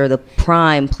places are the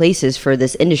prime places for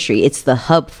this industry. It's the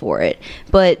hub for it.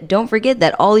 But don't forget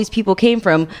that all these people came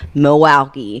from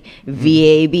Milwaukee,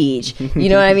 VA Beach. You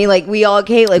know what I mean? Like we all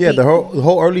came. Like the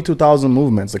whole early 2000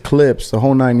 movements, the Clips, the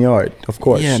whole 9 yard. Of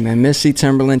course. Yeah, man. Missy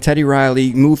Timberland, Teddy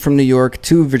Riley moved from New York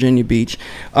to Virginia Beach.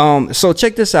 So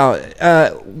check this out.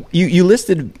 You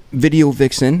listed Video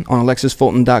Vixen on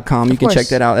AlexisFulton.com. You can check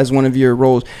that out as one of your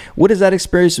roles. What has that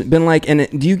experience been like?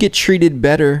 And do you get treated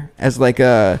better as like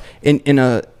the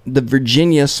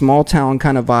Virginia small town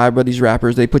kind of vibe where these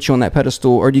rappers, they put you on that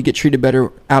pedestal, or do you get treated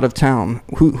better out of town?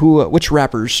 Which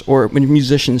rappers or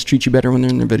musicians treat you better when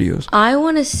they're in their videos? I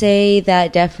want to say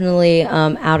that definitely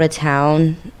out of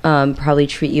town probably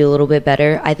treat you a little bit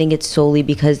better. I think it's solely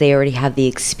because they already have the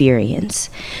experience.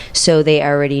 So they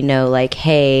already know like,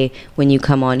 hey, when you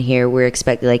come on here, we're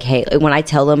expected like, hey, when I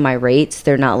tell them my rates,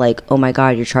 they're not like, oh my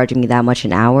God, you're charging me that much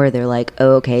an hour. They're like,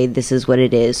 oh, okay, this is what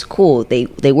it is. Cool.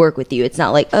 They work with you. It's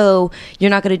not like, oh, you're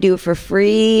not going to do it for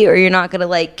free, or you're not going to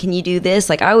like, can you do this?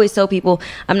 Like I always tell people,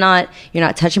 you're not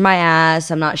touching my ass.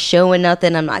 I'm not showing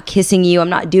nothing. I'm not kissing you. I'm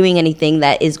not doing anything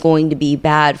that is going to be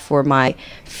bad for my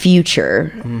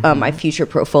future, my future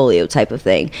portfolio type of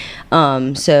thing.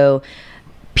 So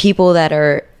people that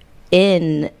are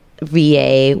in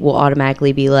VA will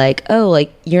automatically be like, oh,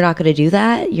 like you're not going to do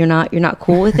that, you're not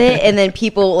cool with it. And then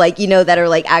people like, you know, that are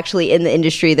like actually in the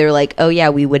industry, they're like, oh yeah,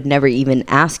 we would never even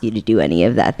ask you to do any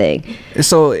of that thing.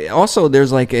 So also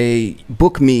there's like a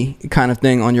book me kind of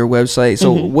thing on your website.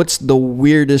 So what's the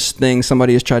weirdest thing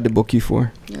somebody has tried to book you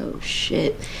for? Oh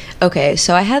shit. Okay,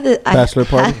 so I have this bachelor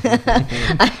party.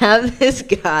 I have this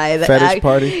guy that fetish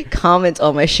party comments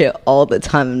on my shit all the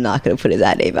time. I'm not gonna put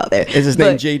that name out there. Is his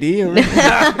name JD? Or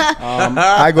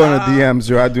I go into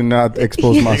DMs, I do not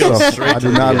expose myself. I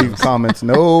do not leave comments.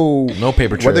 No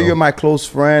paper trail. Whether you're my close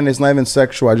friend, it's not even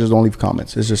sexual. I just don't leave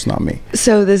comments. It's just not me.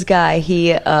 So this guy,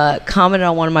 he commented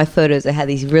on one of my photos. I had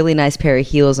these really nice pair of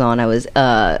heels on. I was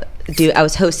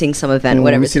hosting some event,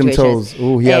 whatever situation. Let me see them toes.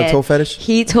 Ooh, he had a toe fetish?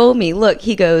 He told me, look,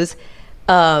 he goes,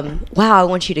 wow, I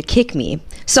want you to kick me.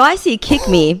 So I see kick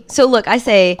me. So look, I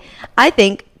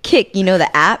think Kick, you know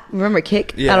the app? Remember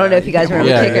Kick? Yeah, I don't know if you guys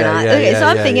remember Kick or not. So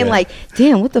I'm thinking like,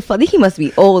 damn, what the fuck? He must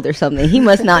be old or something. He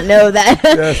must not know that.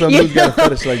 Yeah, some dude's got a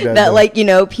fetish like that. That like, you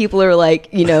know, people are like,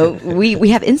 you know, we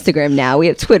have Instagram now. We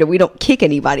have Twitter. We don't kick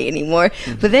anybody anymore.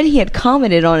 But then he had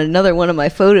commented on another one of my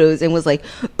photos and was like,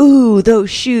 ooh,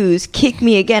 those shoes, kick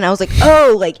me again. I was like,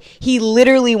 oh, like he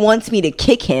literally wants me to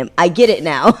kick him. I get it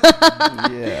now.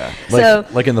 Yeah.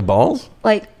 Like in the balls?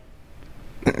 Like...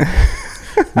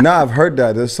 Nah, I've heard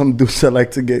that. There's some dudes that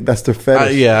like to get, that's their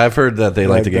fetish. Yeah, I've heard that they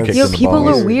like to get kicked in the people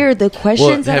balls. are weird. The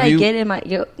questions that I get in my...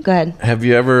 go ahead. Have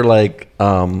you ever like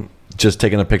just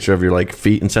taken a picture of your like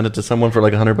feet and sent it to someone for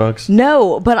like $100?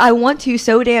 No, but I want to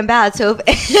so damn bad. So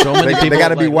if So many people they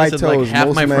gotta be white listen, like, toes. half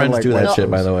Most my men friends like do that white shit,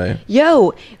 by toes. the way.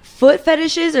 yo, foot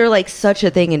fetishes are like such a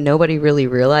thing, and nobody really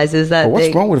realizes that. But what's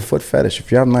thing. wrong with a foot fetish?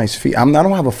 If you have nice feet, I don't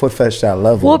have a foot fetish to that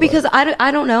level. Well, but- because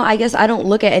I don't know. I guess I don't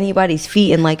look at anybody's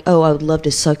feet and like, oh, I would love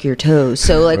to suck your toes.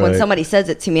 So like when Right. somebody says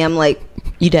it to me, I'm like,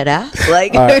 you dead ass?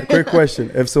 Like, All right, quick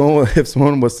question: if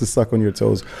someone was to suck on your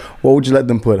toes, what would you let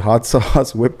them put? Hot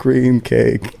sauce, whipped cream,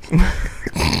 cake?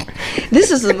 this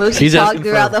is the most He's you talk asking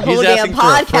throughout for- the whole he's damn asking for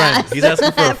a friend. podcast. He's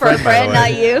asking for a for a friend, by the friend, way.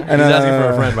 not you. And, He's asking for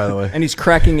a friend, by the way. And he's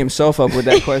cracking himself up with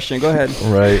that question. Go ahead.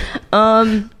 Right.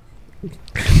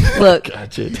 Look,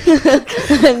 Gotcha.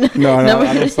 No,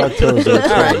 I don't suck toes. All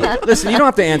right, listen. You don't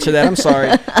have to answer that. I'm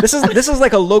sorry. This is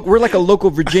like we're like a local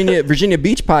Virginia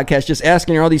Beach podcast, just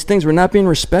asking her all these things. We're not being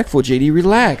respectful, JD.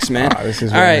 Relax, man. This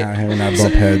is all right. right. Him and I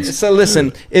bump heads. So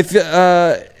listen,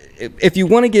 if you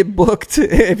want to get booked,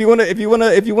 if you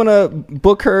want to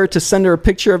book her to send her a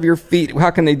picture of your feet,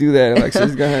 how can they do that,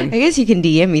 Alexis? Go I ahead. guess you can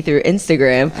DM me through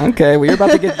Instagram. Okay, well you're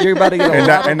about to get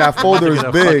And that folder is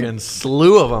a big. fucking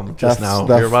slew of them just now.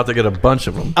 That's- You're about to get a bunch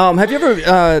of them. Have you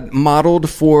ever modeled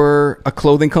for a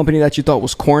clothing company that you thought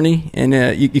was corny and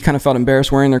you kind of felt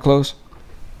embarrassed wearing their clothes?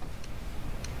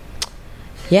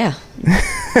 Yeah.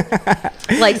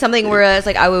 Like something where it's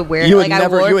like I would wear You would like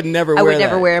never- I wore, you would never I wear would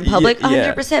never that. wear in public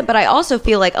Yeah. 100%, but I also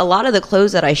feel like a lot of the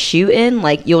clothes that I shoot in,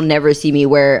 like you'll never see me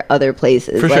wear other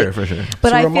places. For Like, sure, for sure. But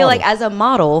So I you're a feel like model. as a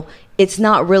model, it's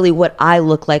not really what I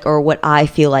look like or what I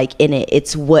feel like in it.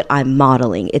 It's what I'm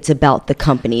modeling. It's about the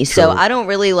company. So True. I don't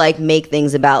really like make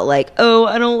things about like, oh,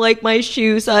 I don't like my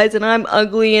shoe size and I'm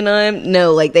ugly and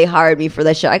no, like they hired me for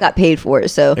that shit. I got paid for it.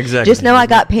 So Exactly. just know I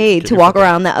got paid Get to your walk fucking-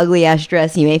 around that ugly ass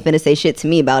dress. You ain't finna say shit to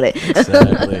me about it.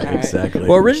 Exactly.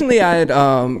 Well, originally I had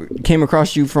came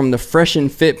across you from the Fresh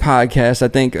and Fit podcast. I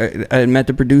think I had met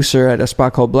the producer at a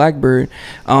spot called Blackbird.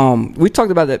 We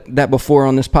talked about that before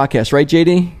on this podcast, right,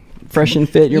 JD? Fresh and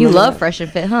Fit. You remember love that? Fresh and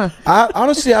Fit, huh? I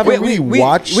honestly haven't really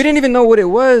watched. We didn't even know what it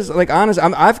was. Like, honest,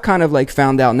 I've kind of like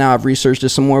found out now. I've researched it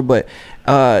some more, but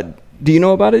do you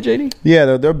know about it, JD?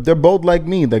 Yeah, they're bold like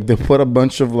me. Like they put a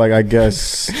bunch of like I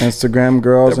guess Instagram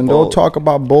girls, They're and bold. they'll talk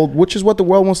about bold, which is what the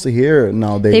world wants to hear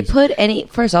nowadays. They put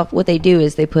first off, what they do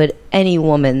is they put any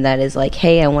woman that is like,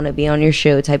 hey, I want to be on your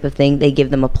show type of thing. They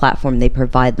give them a platform. They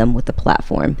provide them with a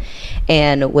platform.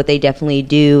 And what they definitely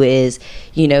do is,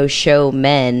 show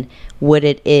men what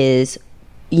it is,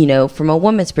 from a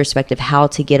woman's perspective, how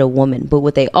to get a woman. But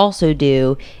what they also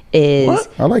do is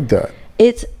What? I like that.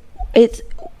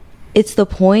 it's the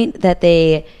point that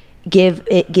they give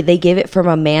it from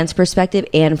a man's perspective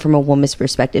and from a woman's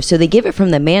perspective. So they give it from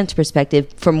the man's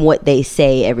perspective from what they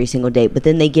say every single day, but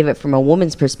then they give it from a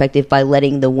woman's perspective by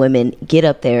letting the women get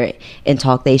up there and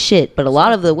talk they shit. But a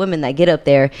lot of the women that get up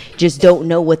there just don't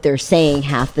know what they're saying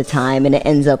half the time, and it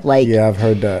ends up like, Yeah, I've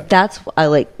heard that. that's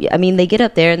they get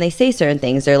up there and they say certain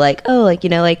things. They're like, oh, like,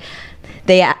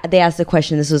 they asked the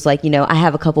question. This was like, I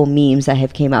have a couple memes that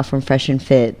have came out from Fresh and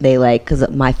Fit. They like, because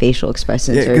my facial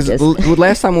expressions Yeah, are because just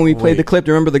last time when we played the clip, do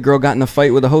you remember the girl got in a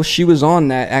fight with the host? She was on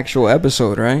that actual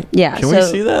episode, right? yeah. Can we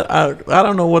see that? I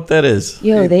don't know what that is.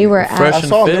 Yo, they were Fresh I and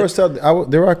saw them.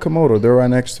 Fit? They were at Komodo. They were right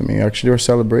next to me. Actually, they were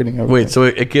celebrating. everything. Wait, so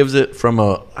it gives it from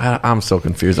I'm so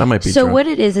confused. I might be So drunk. what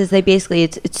it is they basically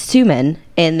it's two men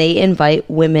and they invite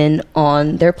women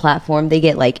on their platform. They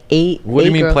get like eight. What do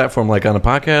you mean girls- platform? Like on a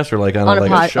podcast or like on, On a like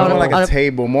pod- a show? on a- like on a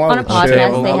table, more on of a a podcast.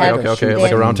 table. They have okay, they like a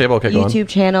have round table. Okay, go on. YouTube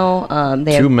channel.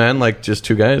 They Two have men, like just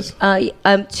two guys.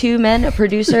 two men, a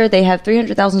producer. They have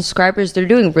 300,000 subscribers. They're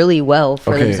doing really well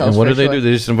for Okay, themselves. and what for do they sure. do?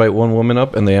 They just invite one woman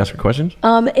up and they ask her questions.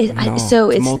 So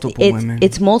it's multiple women.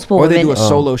 It's multiple Or women. they do a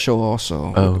solo show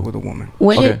also with a woman.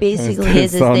 What Okay. it basically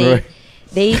is Sound right.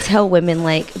 they tell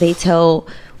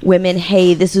women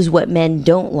hey, this is what men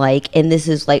don't like, and this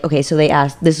is like, okay, so they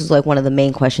ask, this is like one of the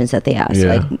main questions that they ask,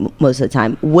 Yeah. like most of the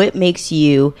time, what makes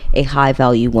you a high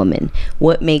value woman?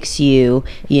 What makes you,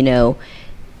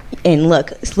 and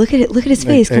look at his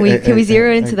face. Can we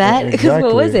zero into that? Because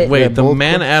what was it? Wait, Yeah, the both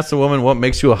man asked the woman, "What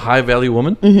makes you a high value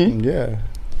woman?" Yeah.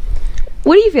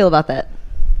 What do you feel about that?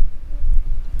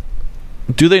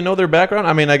 Do they know their background?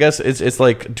 I mean, I guess it's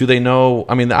like, do they know?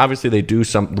 I mean, obviously they do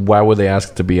some. Why would they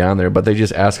ask to be on there? But they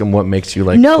just ask them what makes you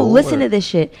like. No, cool, listen or- to this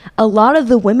shit. A lot of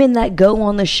the women that go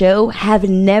on the show have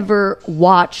never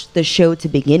watched the show to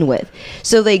begin with.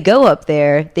 So they go up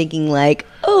there thinking like,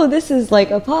 oh, this is like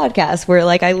a podcast where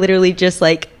like I literally just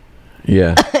like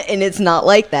Yeah. And it's not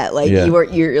like that. Like Yeah.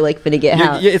 you're like finna get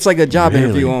out. It's like a job Really?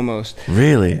 interview almost.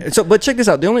 Really? So, but check this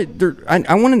out. I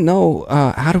want to know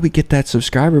how do we get that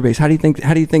subscriber base? How do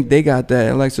you think they got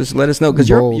that? Alexis, let us know because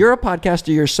Bold. you're a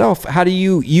podcaster yourself. How do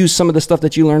you use some of the stuff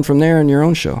that you learned from there in your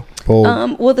own show?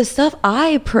 Bold. Well, the stuff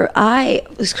I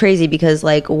was crazy because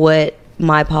like what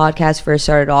my podcast first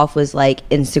started off was like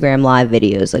Instagram live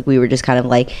videos. Like we were just kind of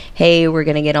like, hey, we're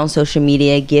gonna get on social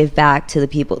media, give back to the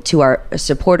people, to our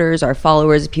supporters, our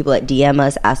followers, people that DM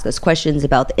us, ask us questions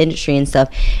about the industry and stuff.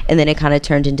 And then it kind of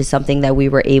turned into something that we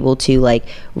were able to like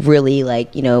really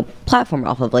like, you know, platform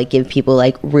off of, like give people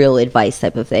like real advice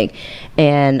type of thing.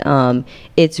 And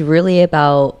it's really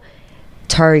about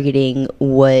targeting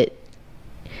what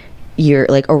you're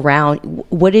like around.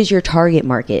 What is your target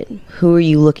market? Who are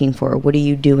you looking for? What are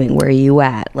you doing? Where are you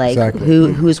at? Like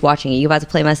Exactly. who's watching it? You about to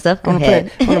play my stuff? Go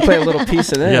ahead. I want to play a little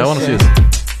piece of this. Yeah, I want to see this.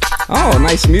 Oh,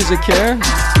 nice music here.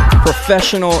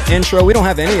 Professional intro. We don't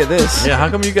have any of this. Yeah, how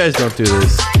come you guys don't do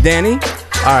this? Danny.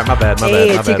 All right, my bad. Hey,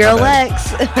 it's your girl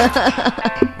Lex.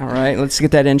 All right, let's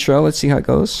get that intro. Let's see how it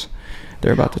goes.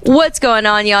 They're about to. What's going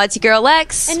on, y'all? It's your girl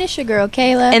Lex. And it's your girl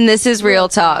Kayla. And this is Real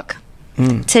Talk.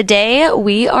 Today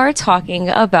we are talking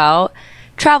about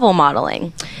travel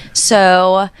modeling.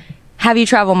 So, have you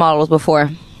travel modeled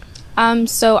before?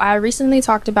 So I recently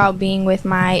talked about being with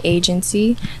my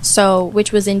agency,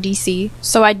 which was in DC.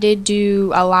 So I did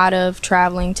do a lot of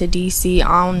traveling to DC.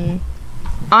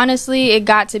 Honestly, it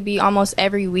got to be almost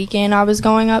every weekend I was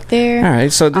going up there. All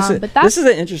right, so but this is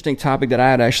an interesting topic that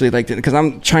I had actually liked because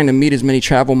I'm trying to meet as many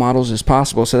travel models as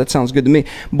possible. So that sounds good to me.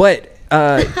 But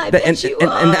that's your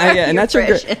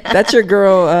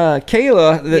girl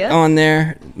Kayla on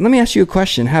there. Let me ask you a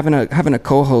question. Having a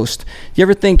co-host, do you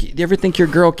ever think your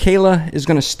girl Kayla is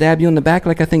going to stab you in the back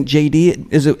like I think JD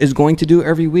is going to do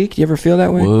every week? Do you ever feel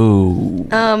that way?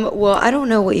 Whoa. Well, I don't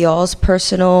know what y'all's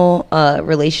personal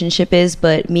relationship is,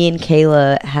 but me and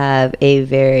Kayla have a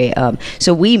very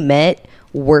so we met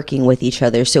working with each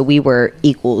other, so we were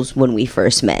equals when we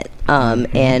first met.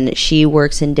 And she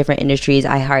works in different industries.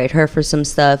 I hired her for some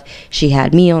stuff. She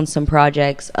had me on some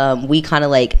projects. We kind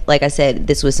of like I said,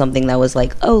 this was something that was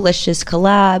like, oh, let's just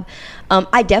collab.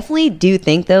 I definitely do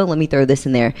think, though, let me throw this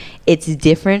in there, it's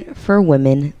different for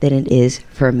women than it is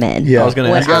for men. Yeah. I was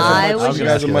going to ask you that. was gonna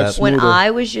ask you that. When smoother.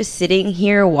 I was just sitting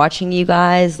here watching you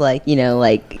guys, like, you know,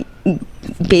 like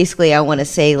basically I want to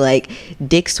say like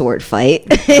dick sword fight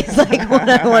is like what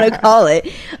I want to call it.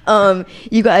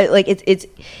 You guys, like it's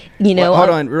you know. Hold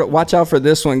on, watch out for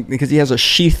this one because he has a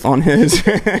sheath on his.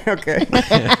 Okay.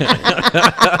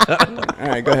 All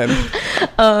right, go ahead.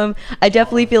 I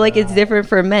definitely feel like it's different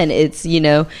for men. It's, you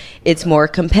know, it's more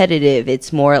competitive.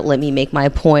 It's more, let me make my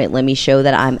point. Let me show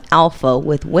that I'm alpha.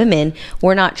 With women,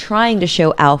 we're not trying to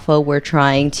show alpha. We're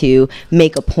trying to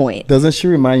make a point. Doesn't she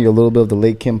remind you a little bit of the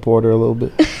late Kim Porter a little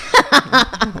bit?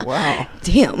 Wow.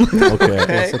 Damn.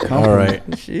 Okay. All right.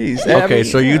 Jeez. Okay,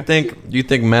 so you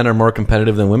think men are more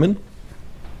competitive than women?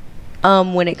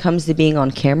 When it comes to being on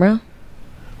camera,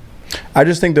 I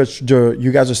just think that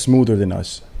you guys are smoother than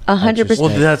us. 100%. Well,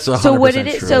 that's 100% So what it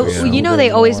is, true, so yeah. you know,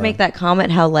 they always make that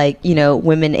comment how like, you know,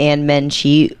 women and men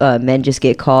cheat, men just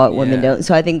get caught, women Yeah. don't.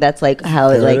 So I think that's like how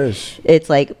it There like it is. it's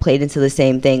like played into the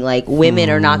same thing. Like women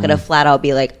are not gonna flat out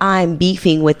be like, I'm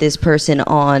beefing with this person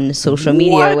on social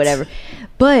media or whatever,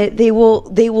 but they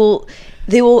will.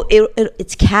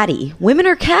 It's catty. Women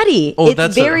are catty. Oh, it's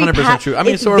that's very 100% true. I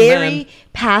mean, it's so are very men.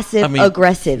 passive I mean,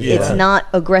 aggressive. yeah. It's not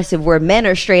aggressive where men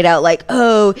are straight out like,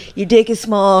 oh, your dick is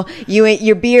small.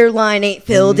 Your beard line ain't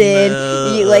filled in.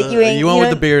 You ain't. You went with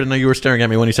the beard. and you were staring at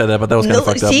me when you said that, but that was kind of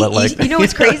fucked see, up. But like, you know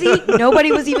what's crazy?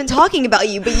 Nobody was even talking about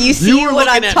you, but you see you were what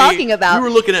I'm looking at talking me. about. You were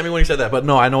looking at me when you said that, but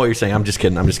no, I know what you're saying. I'm just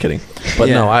kidding. But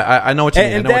Yeah. no, I know what you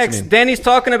mean. And I know Dex, what you mean. Danny's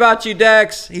talking about you,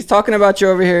 Dex. He's talking about you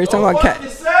over here. He's talking about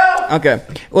cat. Okay.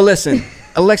 Well, listen,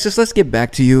 Alexis, let's get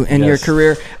back to you and your Yes.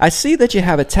 career. I see that you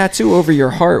have a tattoo over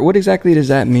your heart. What exactly does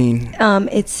that mean?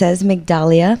 It says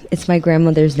Migdalia. It's my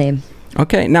grandmother's name.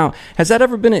 Okay. Now, has that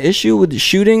ever been an issue with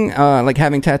shooting, like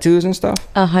having tattoos and stuff?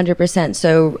 100%.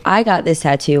 So I got this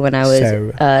tattoo when I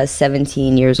was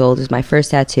 17 years old. It was my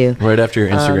first tattoo. Right after your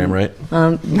Instagram, right?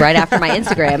 Right after my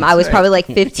Instagram. I was probably like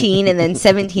 15, and then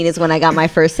 17 is when I got my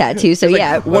first tattoo. So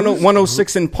yeah,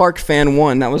 106 in Park fan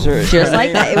 1. That was her. just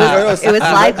like that. It was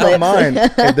live Don't clips. mind.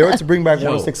 If they were to bring back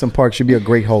 106 in Park, she'd be a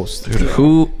great host.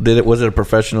 Who did it? Was it a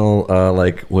professional?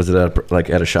 Was it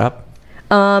at a shop?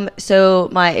 So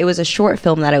it was a short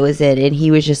film that I was in, and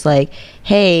he was just like,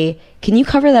 "Hey, can you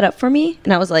cover that up for me?"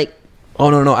 And I was like, Oh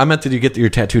no! I meant, did you get your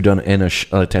tattoo done in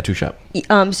a tattoo shop?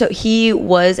 So he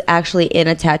was actually in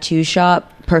a tattoo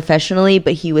shop professionally,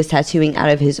 but he was tattooing out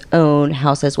of his own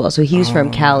house as well. So he was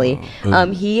from Cali.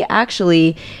 He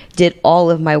actually did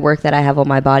all of my work that I have on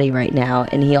my body right now,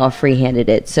 and he all free-handed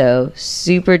it. So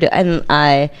super. And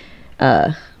I.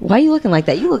 Why are you looking like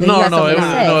that? You look. No,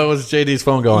 it was JD's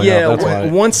phone going off. That's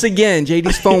why. Once again,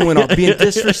 JD's phone went off, being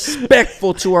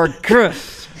disrespectful to our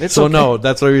guests. So okay. No,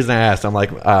 that's the reason I asked. I'm like,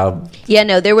 yeah,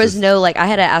 no, there was no like. I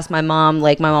had to ask my mom.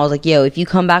 Like, my mom was like, "Yo, if you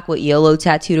come back with YOLO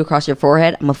tattooed across your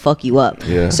forehead, I'm gonna fuck you up."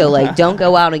 Yeah. So like, don't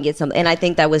go out and get something. And I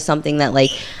think that was something that like,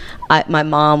 my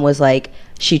mom was like,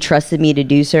 she trusted me to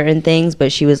do certain things,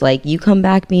 but she was like, "You come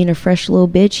back being a fresh little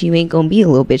bitch, you ain't gonna be a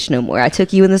little bitch no more. I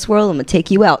took you in this world, I'm gonna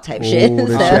take you out," type shit. So,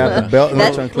 that's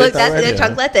the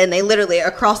chancleta, and they literally are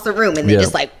across the room, and they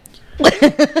just like. All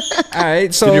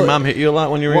right, so did your mom hit you a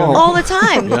lot when you were young? All the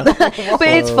time. But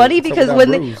it's funny because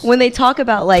when they talk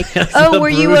about like, oh, were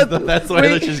you a? That's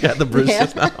why she's got the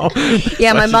bruises now.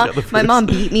 Yeah, my mom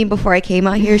beat me before I came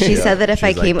out here. She said that if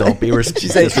I came, don't be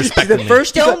disrespectful.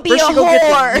 First, don't be a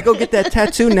whore. You go get that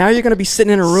tattoo. Now you're gonna be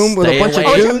sitting in a room with a bunch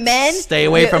of dudes. Men. Stay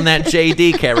away from that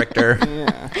JD character.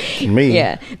 Me.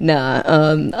 Yeah,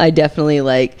 nah. I definitely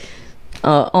like.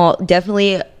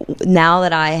 Definitely now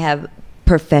that I have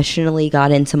professionally got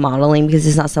into modeling, because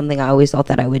it's not something I always thought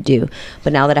that I would do,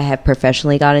 but now that I have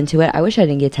professionally got into it, I wish I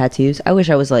didn't get tattoos. I wish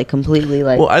I was like completely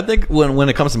like. Well, I think when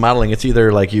it comes to modeling, it's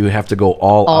either like you have to go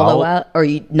all out or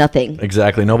nothing.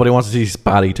 Exactly. Nobody wants to see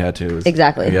body tattoos.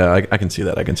 Exactly. Yeah, I can see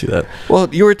that. Well,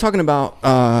 you were talking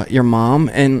about your mom,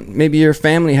 and maybe your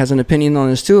family has an opinion on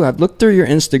this too. I've looked through your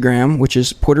Instagram, which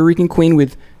is Puerto Rican Queen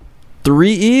with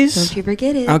 3 E's. Don't you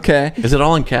forget it. Okay. Is it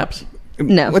all in caps?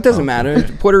 No, it doesn't matter.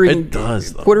 Puerto Rican. It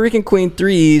does, though. Puerto Rican Queen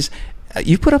 3 E's.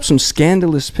 You put up some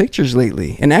scandalous pictures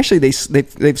lately, and actually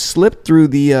they've slipped through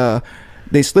the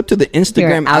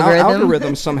Instagram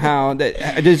algorithm somehow.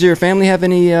 Does your family have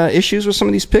any issues with some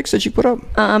of these pics that you put up?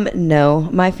 No,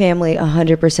 my family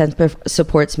 100%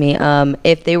 supports me.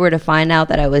 If they were to find out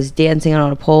that I was dancing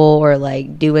on a pole or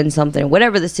like doing something,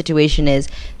 whatever the situation is,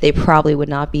 they probably would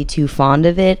not be too fond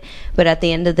of it. But at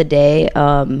the end of the day,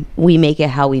 we make it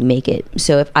how we make it.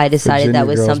 So if I decided Virginia that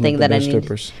was girls something make that the I best needed,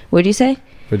 strippers. what'd you say?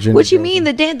 Virginia what you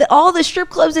girls. mean? All the strip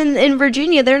clubs in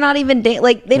Virginia, they're not even they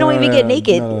don't even get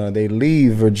naked. No, they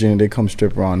leave Virginia. They come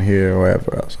strip around here or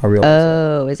wherever else. I realize.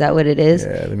 Oh, is that what it is?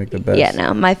 Yeah, they make the best. Yeah,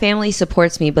 no, my family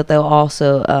supports me, but they'll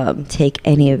also take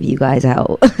any of you guys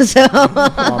out. So,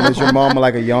 is your mom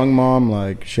like a young mom?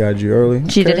 Like she had you early?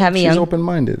 She did have me young. She's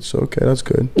open-minded, so okay, that's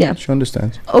good. Yeah, she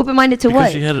understands. Open-minded to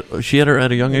because what? She had her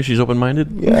at a young age. She's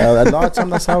open-minded. Yeah, a lot of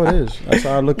times that's how it is. That's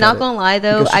how I look at it. Not gonna lie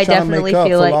though, I definitely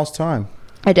feel like lost time.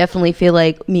 I definitely feel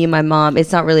like me and my mom,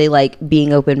 it's not really like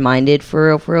being open-minded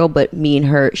for real, but me and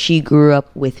her, she grew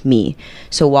up with me.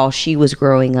 So while she was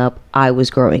growing up, I was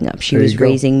growing up. She was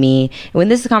raising me. And when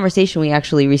this is a conversation we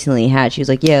actually recently had, she was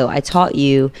like, yo, I taught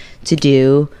you to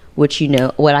do what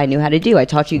I knew how to do. I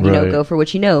taught you, go for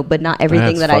what you know, but not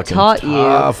everything that I taught you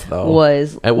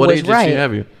was at what age right. did she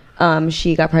have you?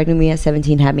 She got pregnant with me at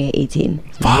 17, had me at 18.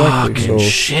 Fucking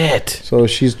shit. So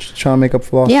she's trying to make up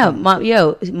for lost time.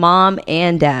 Yeah, mom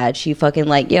and dad. She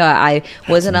fucking I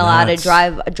wasn't allowed to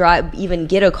drive, even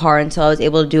get a car until I was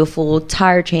able to do a full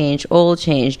tire change, oil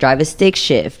change, drive a stick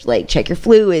shift, like check your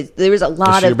fluids. There was a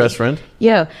lot Is she your best friend?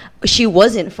 Yeah, she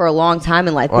wasn't for a long time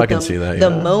in life. I can see that.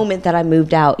 The moment that I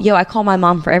moved out, I call my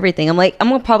mom for everything. I'm like, I'm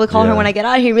gonna probably call her when I get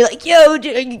out of here and be like,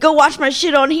 yo, go wash my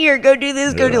shit on here, go do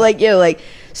this, go do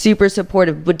super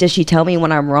supportive. But does she tell me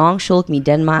when I'm wrong? She'll look me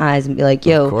dead in my eyes and be like,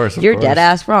 yo, you're dead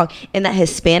ass wrong. And that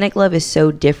Hispanic love is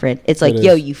so different. It's like,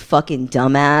 yo, you fucking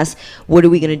dumbass. What are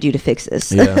we gonna do to fix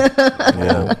this?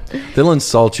 Yeah. They'll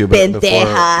insult you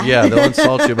they'll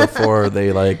insult you before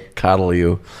they like coddle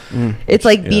you. It's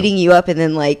like beating you up and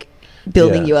then like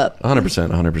building you up.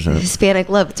 100%. Hispanic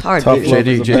love, it's hard.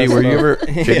 JD,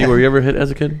 were you ever hit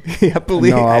as a kid? Yeah,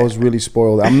 believe No, I was really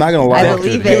spoiled. I'm not gonna lie. I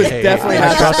believe it. Definitely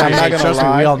not. I'm not gonna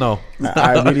lie. We all know.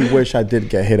 I really wish I did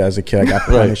get hit as a kid. I got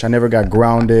punished. I never got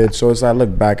grounded. So as I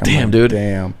look back, I'm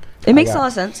damn. It makes a lot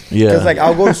of sense. Yeah. Because like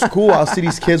I'll go to school, I'll see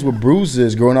these kids with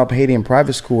bruises growing up Haiti in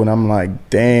private school, and I'm like,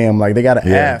 damn, like they got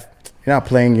an F. You're not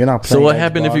playing. So what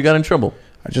happened if you got in trouble?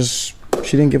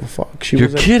 She didn't give a fuck. You're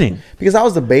kidding. Because I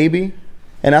was the baby.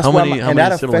 And that's why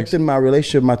that siblings? affected my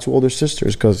relationship with my 2 older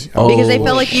sisters because they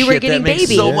felt like you were getting that makes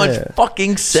baby. so much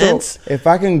fucking sense. So if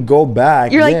I can go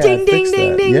back, you're like ding ding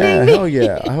ding ding ding. Hell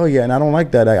yeah, and I don't like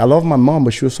that. I love my mom,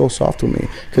 but she was so soft with me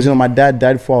because my dad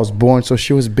died before I was born, so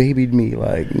she was babied me.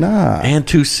 Like and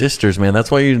 2 sisters, man.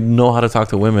 That's why you know how to talk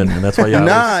to women, and that's why you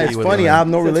it's funny. I have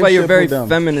no relationship. That's why you're very with them.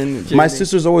 feminine. My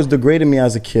sisters always degraded me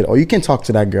as a kid. Oh, you can talk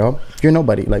to that girl. You're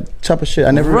nobody. Like type of shit.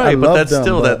 I never. Right, I but loved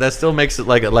them, that still makes it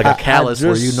like a callous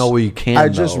where you know where you can. I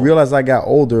just realized I got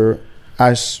older.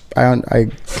 I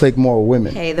click more with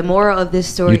women. Hey, the moral of this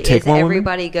story You take is more women?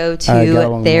 everybody go I got along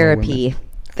to with therapy.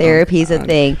 Therapy's a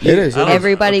thing. It is.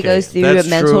 Everybody Okay, goes through that's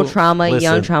mental true. trauma, Listen,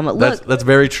 young trauma. Look, that's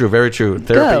very true. Very true.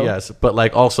 Therapy, Go. yes, but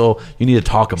like also you need to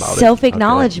talk about it.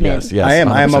 Self-acknowledgement. Okay, yes, I am.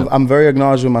 100%. I'm very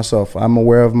acknowledged with myself. I'm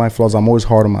aware of my flaws. I'm always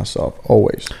hard on myself.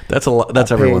 Always. That's a lot.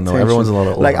 That's I pay everyone though. attention. Everyone's a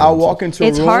little. Like I'll walk into a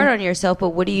it's room. hard on yourself,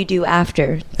 but what do you do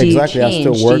after? Do Exactly, you I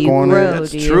change? still work do you on it. grow?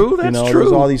 That's Do you- true. That's you know, true.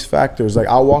 there's all these factors. Like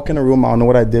I'll walk in a room. I don't know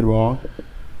what I did wrong,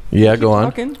 Yeah, go on.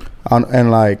 Talking.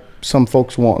 and like some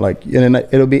folks won't like. And then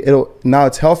it'll now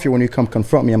it's healthier when you come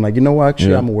confront me. I'm like, you know what?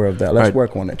 Actually, Yeah. I'm aware of that. Let's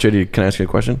work on it. JD, can I ask you a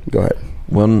question? Go ahead.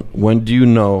 When do you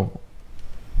know?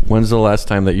 When's the last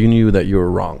time that you knew that you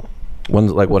were wrong?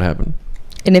 When's like what happened?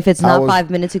 And if it's I not was- 5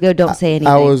 minutes ago, don't say anything.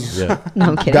 I was Yeah. No,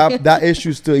 I'm kidding. that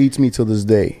issue still eats me till this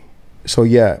day. So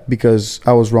yeah, because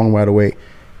I was wrong right away.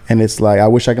 And it's like I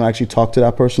wish I can actually talk to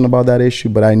that person about that issue,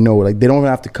 but I know like they don't even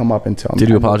have to come up and tell me. Did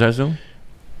you I know. apologize to him?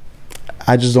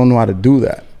 I just don't know how to do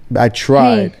that. I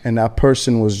tried, Hey. and that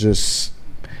person was just.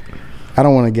 I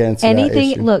don't want to get into that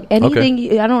Anything, issue. look,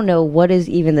 anything, I don't know what is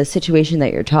even the situation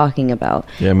that you're talking about.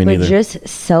 Yeah, me but neither. just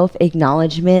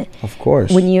self-acknowledgement. Of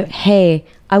course. When you, hey,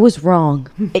 I was wrong.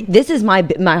 This is my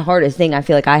hardest thing. I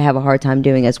feel like I have a hard time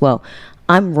doing as well.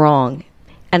 I'm wrong.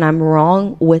 And I'm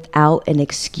wrong without an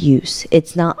excuse.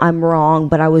 It's not I'm wrong,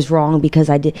 but I was wrong because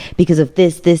I did because of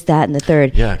this, that, and the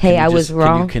third. Yeah. Hey, I was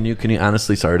wrong. Can you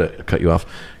honestly? Sorry to cut you off.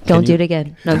 Don't do it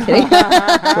again. No, I'm kidding. So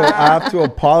I have to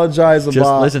apologize Just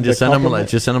about. listen. Just the send them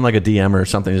compliment. like a DM or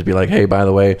something. Just be like, hey, by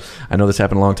the way, I know this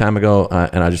happened a long time ago,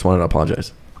 and I just wanted to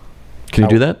apologize. Can you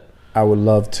do that? I would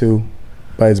love to,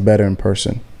 but it's better in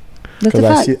person. That's a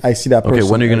Because fact. I see that person. Okay,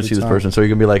 when are you going to every see this time. person? So you're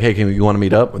going to be like, hey, can you want to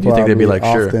meet up? Do you think they'd be like,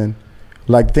 Probably sure? often.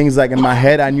 Like things like in my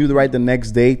head, I knew the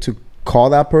next day to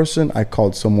call that person. I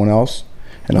called someone else,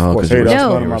 and of Oh, course, 'cause you hey, were that's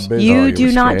scared. none of my No, business. You you do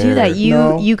were not do that. scared.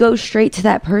 No. You go straight to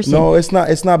that person. No, it's not.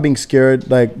 It's not being scared.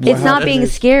 Like It's not being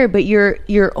scared, but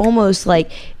you're almost like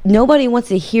nobody wants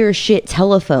to hear shit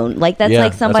telephone. Like that's Yeah,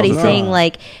 like that's somebody what I'm saying saying.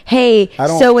 like, "Hey, I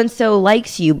don't- so and so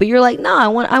likes you," but you're like, "No,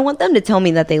 I want them to tell me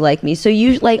that they like me." So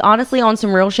you like honestly on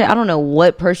some real shit. I don't know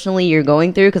what personally you're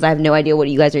going through because I have no idea what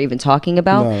you guys are even talking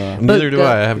about. No. But Neither do go-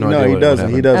 I. I have no, No, idea. he what doesn't.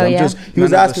 He happened. doesn't. Oh, I'm yeah? just. He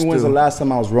was None of asking us when's the do. last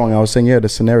time I was wrong. I was saying, yeah, the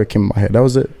scenario came in my head. That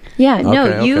was it. Yeah, no,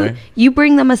 Okay. you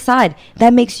bring them aside.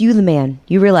 That makes you the man.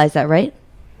 You realize that, right?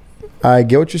 I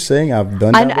get what you're saying. I've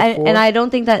done that before. And I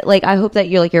don't think that like I hope that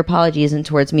your apology isn't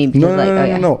towards me because No, like oh,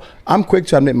 yeah. no. I'm quick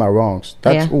to admit my wrongs.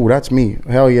 That's Yeah. that's me.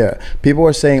 Hell yeah. People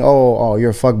are saying, oh,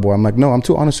 you're a fuckboy. I'm like, no, I'm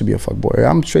too honest to be a fuckboy.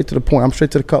 I'm straight to the point. I'm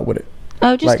straight to the cut with it.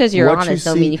 Oh, just Like, because you're what you honest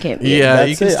don't see- mean you can't. Yeah, That's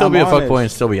you can it. still I'm be a honest. fuckboy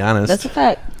and still be honest. That's a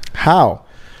fact. How?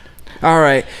 All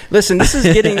right. Listen, this is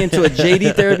getting into a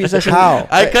JD therapy session. How?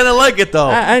 I kind of like it though.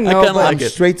 I know, kind of but like I'm it.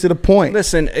 straight to the point.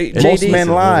 Listen, Most JD. men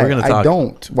We're lie. gonna I talk.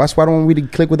 don't. That's why I don't really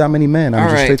click with that many men. I'm All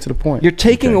just right. straight to the point. You're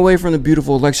taking Okay. away from the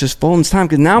beautiful Alexis Phone's time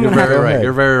because now I'm You're going to have very to. right.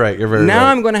 You're very right. You're very Now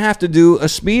right. I'm going to have to do a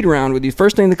speed round with you.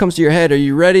 First thing that comes to your head. Are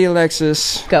you ready,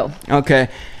 Alexis? Go. Okay.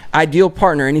 Ideal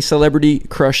partner. Any celebrity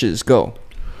crushes? Go.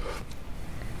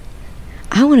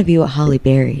 I want to be with Holly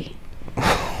Berry.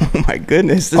 Oh my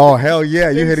goodness. Oh hell yeah!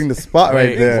 You're hitting the spot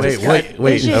right there. There's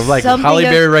Wait. just Like something Holly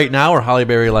of- Berry right now or Holly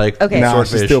Berry like Okay. Now she's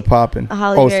Swordfish? still popping.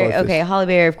 Holly Berry. Swordfish. Okay, Holly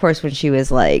Berry. Of course, when she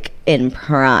was like in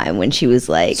prime, when she was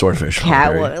like Swordfish, Holly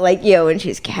Berry. Catwoman, like when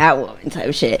she's Catwoman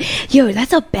type shit. Yo,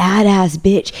 that's a badass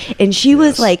bitch, and she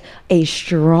was like a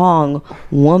strong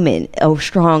woman, a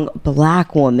strong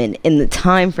black woman in the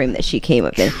time frame that she came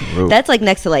up in. True. That's like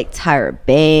next to like Tyra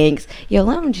Banks. Yo,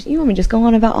 you want me to just go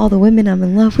on about all the women I'm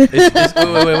in love with?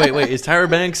 Wait. Is Tyra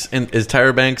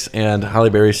Banks and Halle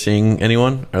Berry seeing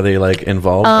anyone? Are they like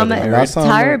involved? Are they married? Last time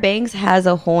Tyra I- Banks has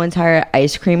a whole entire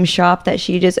ice cream shop that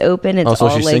she just opened. It's Oh, so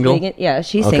all she's like single? vegan. Yeah,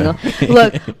 she's Okay. single.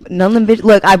 Look, none of them bitch.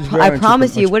 Look, I very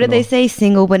promise you. What did they entrepreneur. say?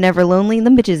 Single but never lonely.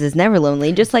 Them bitches is never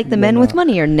lonely. Just like the men with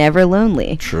money are never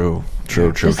lonely. True.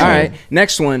 Just All saying. right.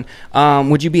 Next one.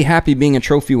 Would you be happy being a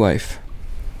trophy wife?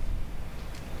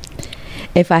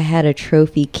 If I had a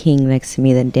trophy king next to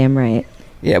me, then damn right.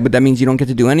 Yeah, but that means you don't get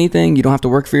to do anything. You don't have to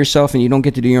work for yourself, and you don't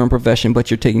get to do your own profession, but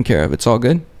you're taken care of. It's all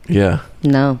good. Yeah.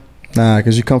 No. Nah,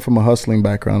 because you come from a hustling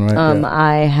background, right? Yeah.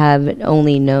 I have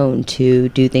only known to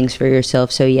do things for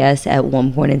yourself. So yes, at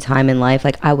one point in time in life,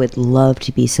 like I would love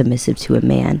to be submissive to a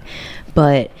man,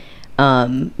 but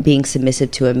being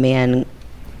submissive to a man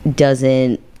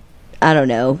doesn't. I don't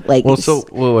know. Like, Well, so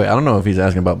wait. I don't know if he's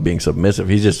asking about being submissive.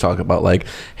 He's just talking about like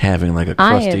having like a I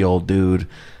crusty am- old dude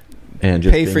and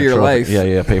just Pay being for a your trophy. life.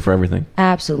 Yeah, pay for everything.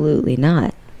 absolutely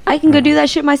not. I can go do that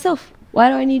shit myself. Why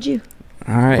do I need you?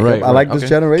 All right. Right. I like this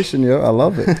generation, yo. I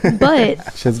love it.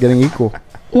 But Shit's getting equal.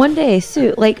 one day,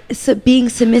 being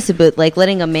submissive, but like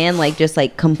letting a man like just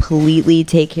like completely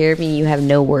take care of you, you have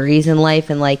no worries in life,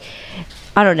 and like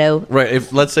I don't know. Right.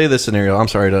 If let's say this scenario, I'm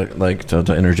sorry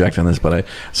to interject on this, but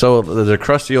so there's a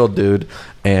crusty old dude,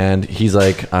 and he's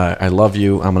like, I love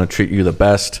you. I'm gonna treat you the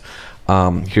best.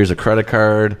 Here's a credit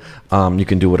card. You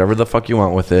can do whatever the fuck you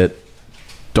want with it.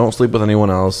 Don't sleep with anyone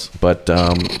else. But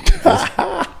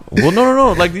well,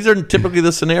 no. Like these are typically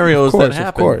the scenarios that happen.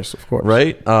 Of course.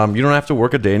 Right. You don't have to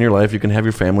work a day in your life. You can have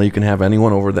your family. You can have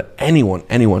anyone over. Anyone.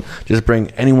 Just bring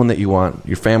anyone that you want.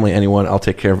 Your family, anyone. I'll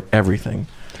take care of everything.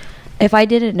 If I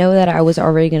didn't know that I was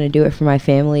already going to do it for my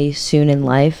family soon in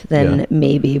life, then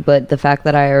maybe. But the fact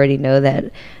that I already know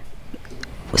that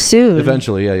soon,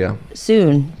 Eventually, yeah.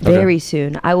 soon, very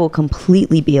soon, I will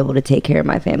completely be able to take care of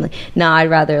my family. I'd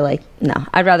rather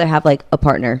have like a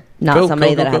partner, not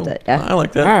somebody that I have to. I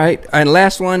like that. All right. And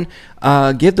last one,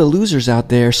 give the losers out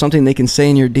there something they can say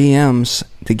in your DMs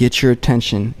to get your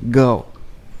attention. Go.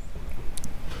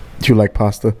 Do you like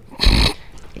pasta?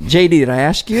 JD, did I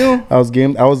ask you? I was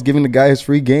giving the guy his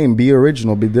free game. Be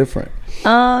original. Be different.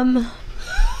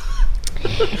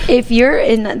 If you're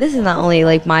in, this is not only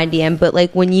like my DM, but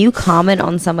like when you comment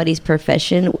on somebody's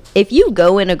profession, if you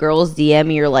go in a girl's DM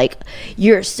and you're like,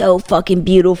 you're so fucking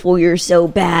beautiful, you're so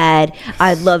bad,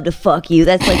 I'd love to fuck you,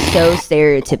 that's like so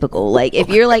stereotypical. Like if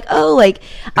you're like, oh, like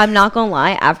I'm not gonna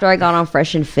lie, after I got on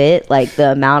Fresh and Fit, like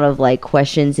the amount of like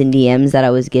questions and DMs that I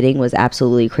was getting was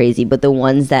absolutely crazy. But the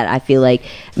ones that I feel like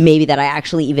maybe that I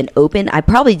actually even opened, I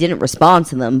probably didn't respond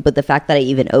to them, but the fact that I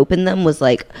even opened them was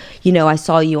like, I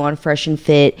saw you on Fresh and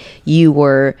Fit, you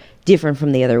were different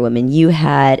from the other women, you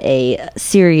had a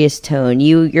serious tone,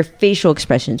 your facial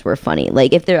expressions were funny.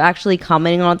 Like if they're actually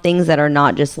commenting on things that are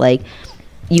not just like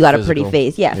you got a pretty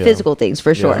face, physical things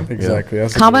for sure. Exactly.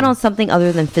 That's Comment on something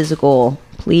other than physical,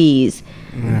 please.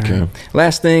 Okay.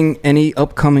 Last thing, any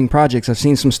upcoming projects? I've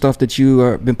seen some stuff that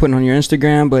you been putting on your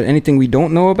Instagram, but anything we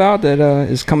don't know about that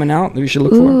is coming out that we should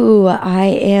look for? Ooh, I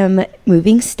am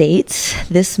moving states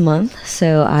this month,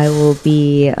 so I will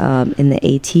be in the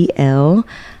ATL.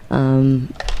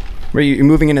 Were you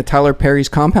moving into Tyler Perry's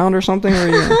compound or something?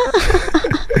 Or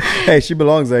Hey, she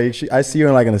belongs there. I see her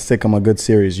in like in a sitcom, a good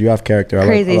series. You have character.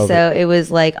 Crazy. So it was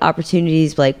like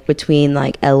opportunities like between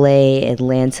like LA,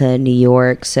 Atlanta, New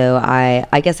York. So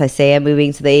I guess I say I'm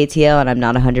moving to the ATL and I'm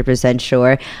not 100%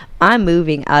 sure. I'm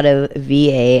moving out of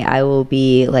VA. I will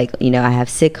be like, I have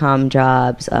sitcom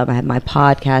jobs. I have my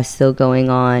podcast still going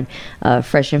on,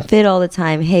 Fresh and Fit all the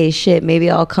time. Hey, shit, maybe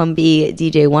I'll come be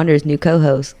DJ Wonder's new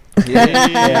co-host. Actually,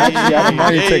 I don't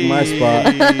mind you take my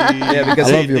spot. Yeah,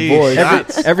 because I love your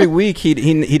voice. Every week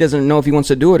he doesn't know if he wants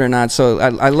to do it or not. So I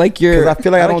like your. Because I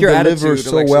feel like I don't deliver attitude,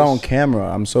 so Alexis. well on camera.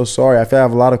 I'm so sorry. I feel I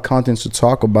have a lot of content to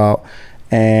talk about,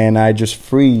 and I just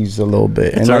freeze a little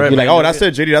bit. And all like, right, you're like, man. oh, that's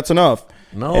it, JD. That's enough.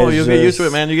 No, It's you get used to it,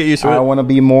 just- man. You get used to it. I want to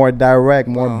be more direct,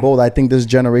 more bold. I think this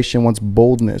generation wants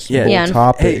boldness, Yeah. bold Yeah, and-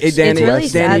 topics. Hey, Danny, It's really Danny,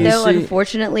 sad you though, see-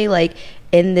 unfortunately, like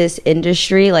in this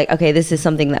industry, like, okay, this is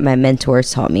something that my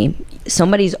mentors taught me.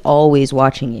 Somebody's always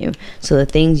watching you. So the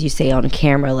things you say on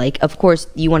camera, like, of course,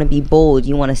 you want to be bold,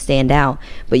 you want to stand out,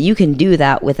 but you can do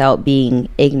that without being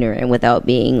ignorant, without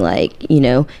being like,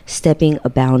 stepping a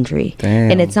boundary.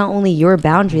 Damn. And it's not only your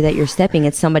boundary that you're stepping,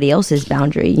 it's somebody else's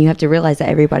boundary. You have to realize that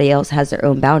everybody else has their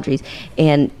own boundaries,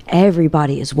 and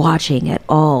everybody is watching at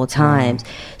all times.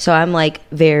 So I'm like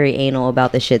very anal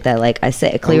about the shit that, like I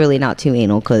said, clearly not too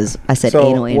anal because I said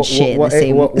anal and shit in the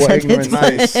same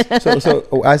sentence. Ignorance?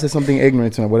 So I said something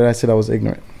ignorant tonight. What did I say that was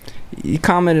ignorant? You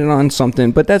commented on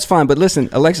something, but that's fine. But listen,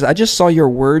 Alexis, I just saw your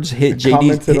words hit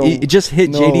JD's. It just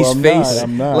hit JD's face.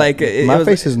 I'm not. Like my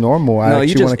face is normal. I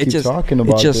actually want to keep talking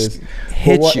about this.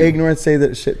 Hit what you. ignorance say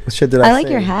that shit did I say? I like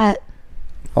your hat.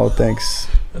 Oh, thanks.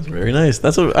 That's very nice.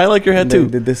 That's what I like your hat They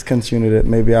too. discontinued it.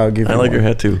 Maybe I'll give you I like one. your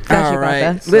hat too. Gotcha, All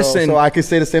right, Papa. listen. So I could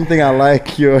say the same thing. I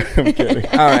like your. I'm kidding.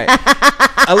 All right,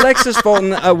 Alexis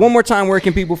Fulton. One more time, where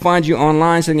can people find you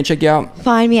online so they can check you out?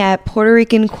 Find me at Puerto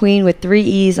Rican Queen with 3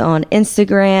 E's on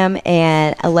Instagram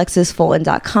and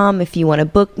alexisfulton.com. If you want to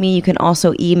book me, you can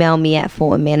also email me at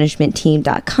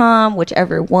fultonmanagementteam.com.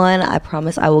 Whichever one, I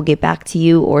promise I will get back to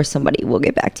you or somebody will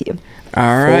get back to you. All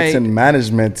right,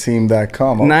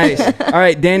 FultonManagementTeam.com. nice. All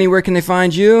right, Danny, where can they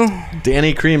find you?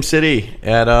 Danny Cream City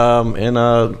at in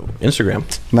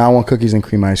Instagram. Now I want cookies and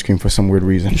cream ice cream for some weird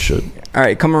reason. You should. All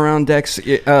right, come around, Dex.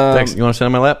 Dex, you want to sit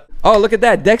on my lap? Oh, look at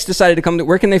that. Dex decided to come.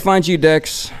 Where can they find you,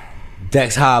 Dex?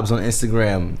 Dex Hobbs on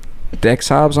Instagram. Dex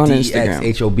Hobbs on Instagram.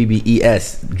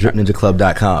 DXHOBBES.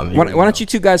 DripNinjaClub.com. Why don't you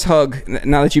two guys hug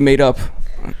now that you made up?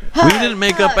 We didn't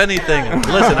make up anything.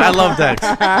 Listen, I love Dex.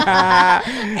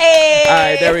 Hey. All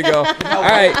right, there we go. All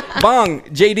right, Bong,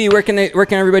 JD, where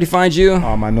can everybody find you?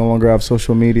 I no longer have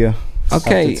social media.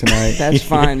 Okay, After tonight. that's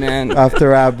fine, man.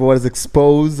 After I was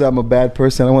exposed, I'm a bad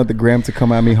person. I want the gram to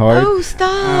come at me hard. Oh,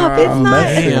 stop! It's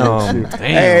not. Damn.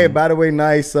 Hey, by the way,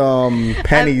 nice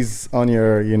pennies on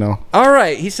your, All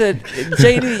right, he said,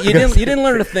 JD, you didn't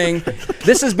learn a thing.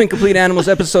 This has been Complete Animals,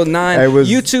 episode 9.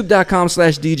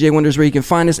 YouTube.com/DJ Wonders, where you can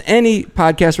find us. Any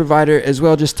podcast provider as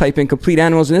well. Just type in Complete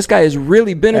Animals, and this guy has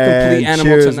really been a complete animal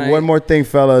cheers. tonight. One more thing,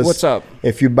 fellas. What's up?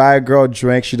 If you buy a girl a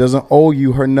drink, she doesn't owe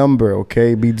you her number,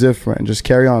 okay? Be different. Just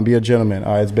carry on. Be a gentleman.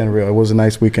 All right, it's been real. It was a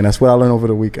nice weekend. That's what I learned over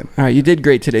the weekend. All right, you did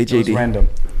great today, It was JD. random.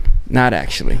 Not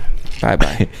actually.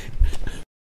 Bye-bye.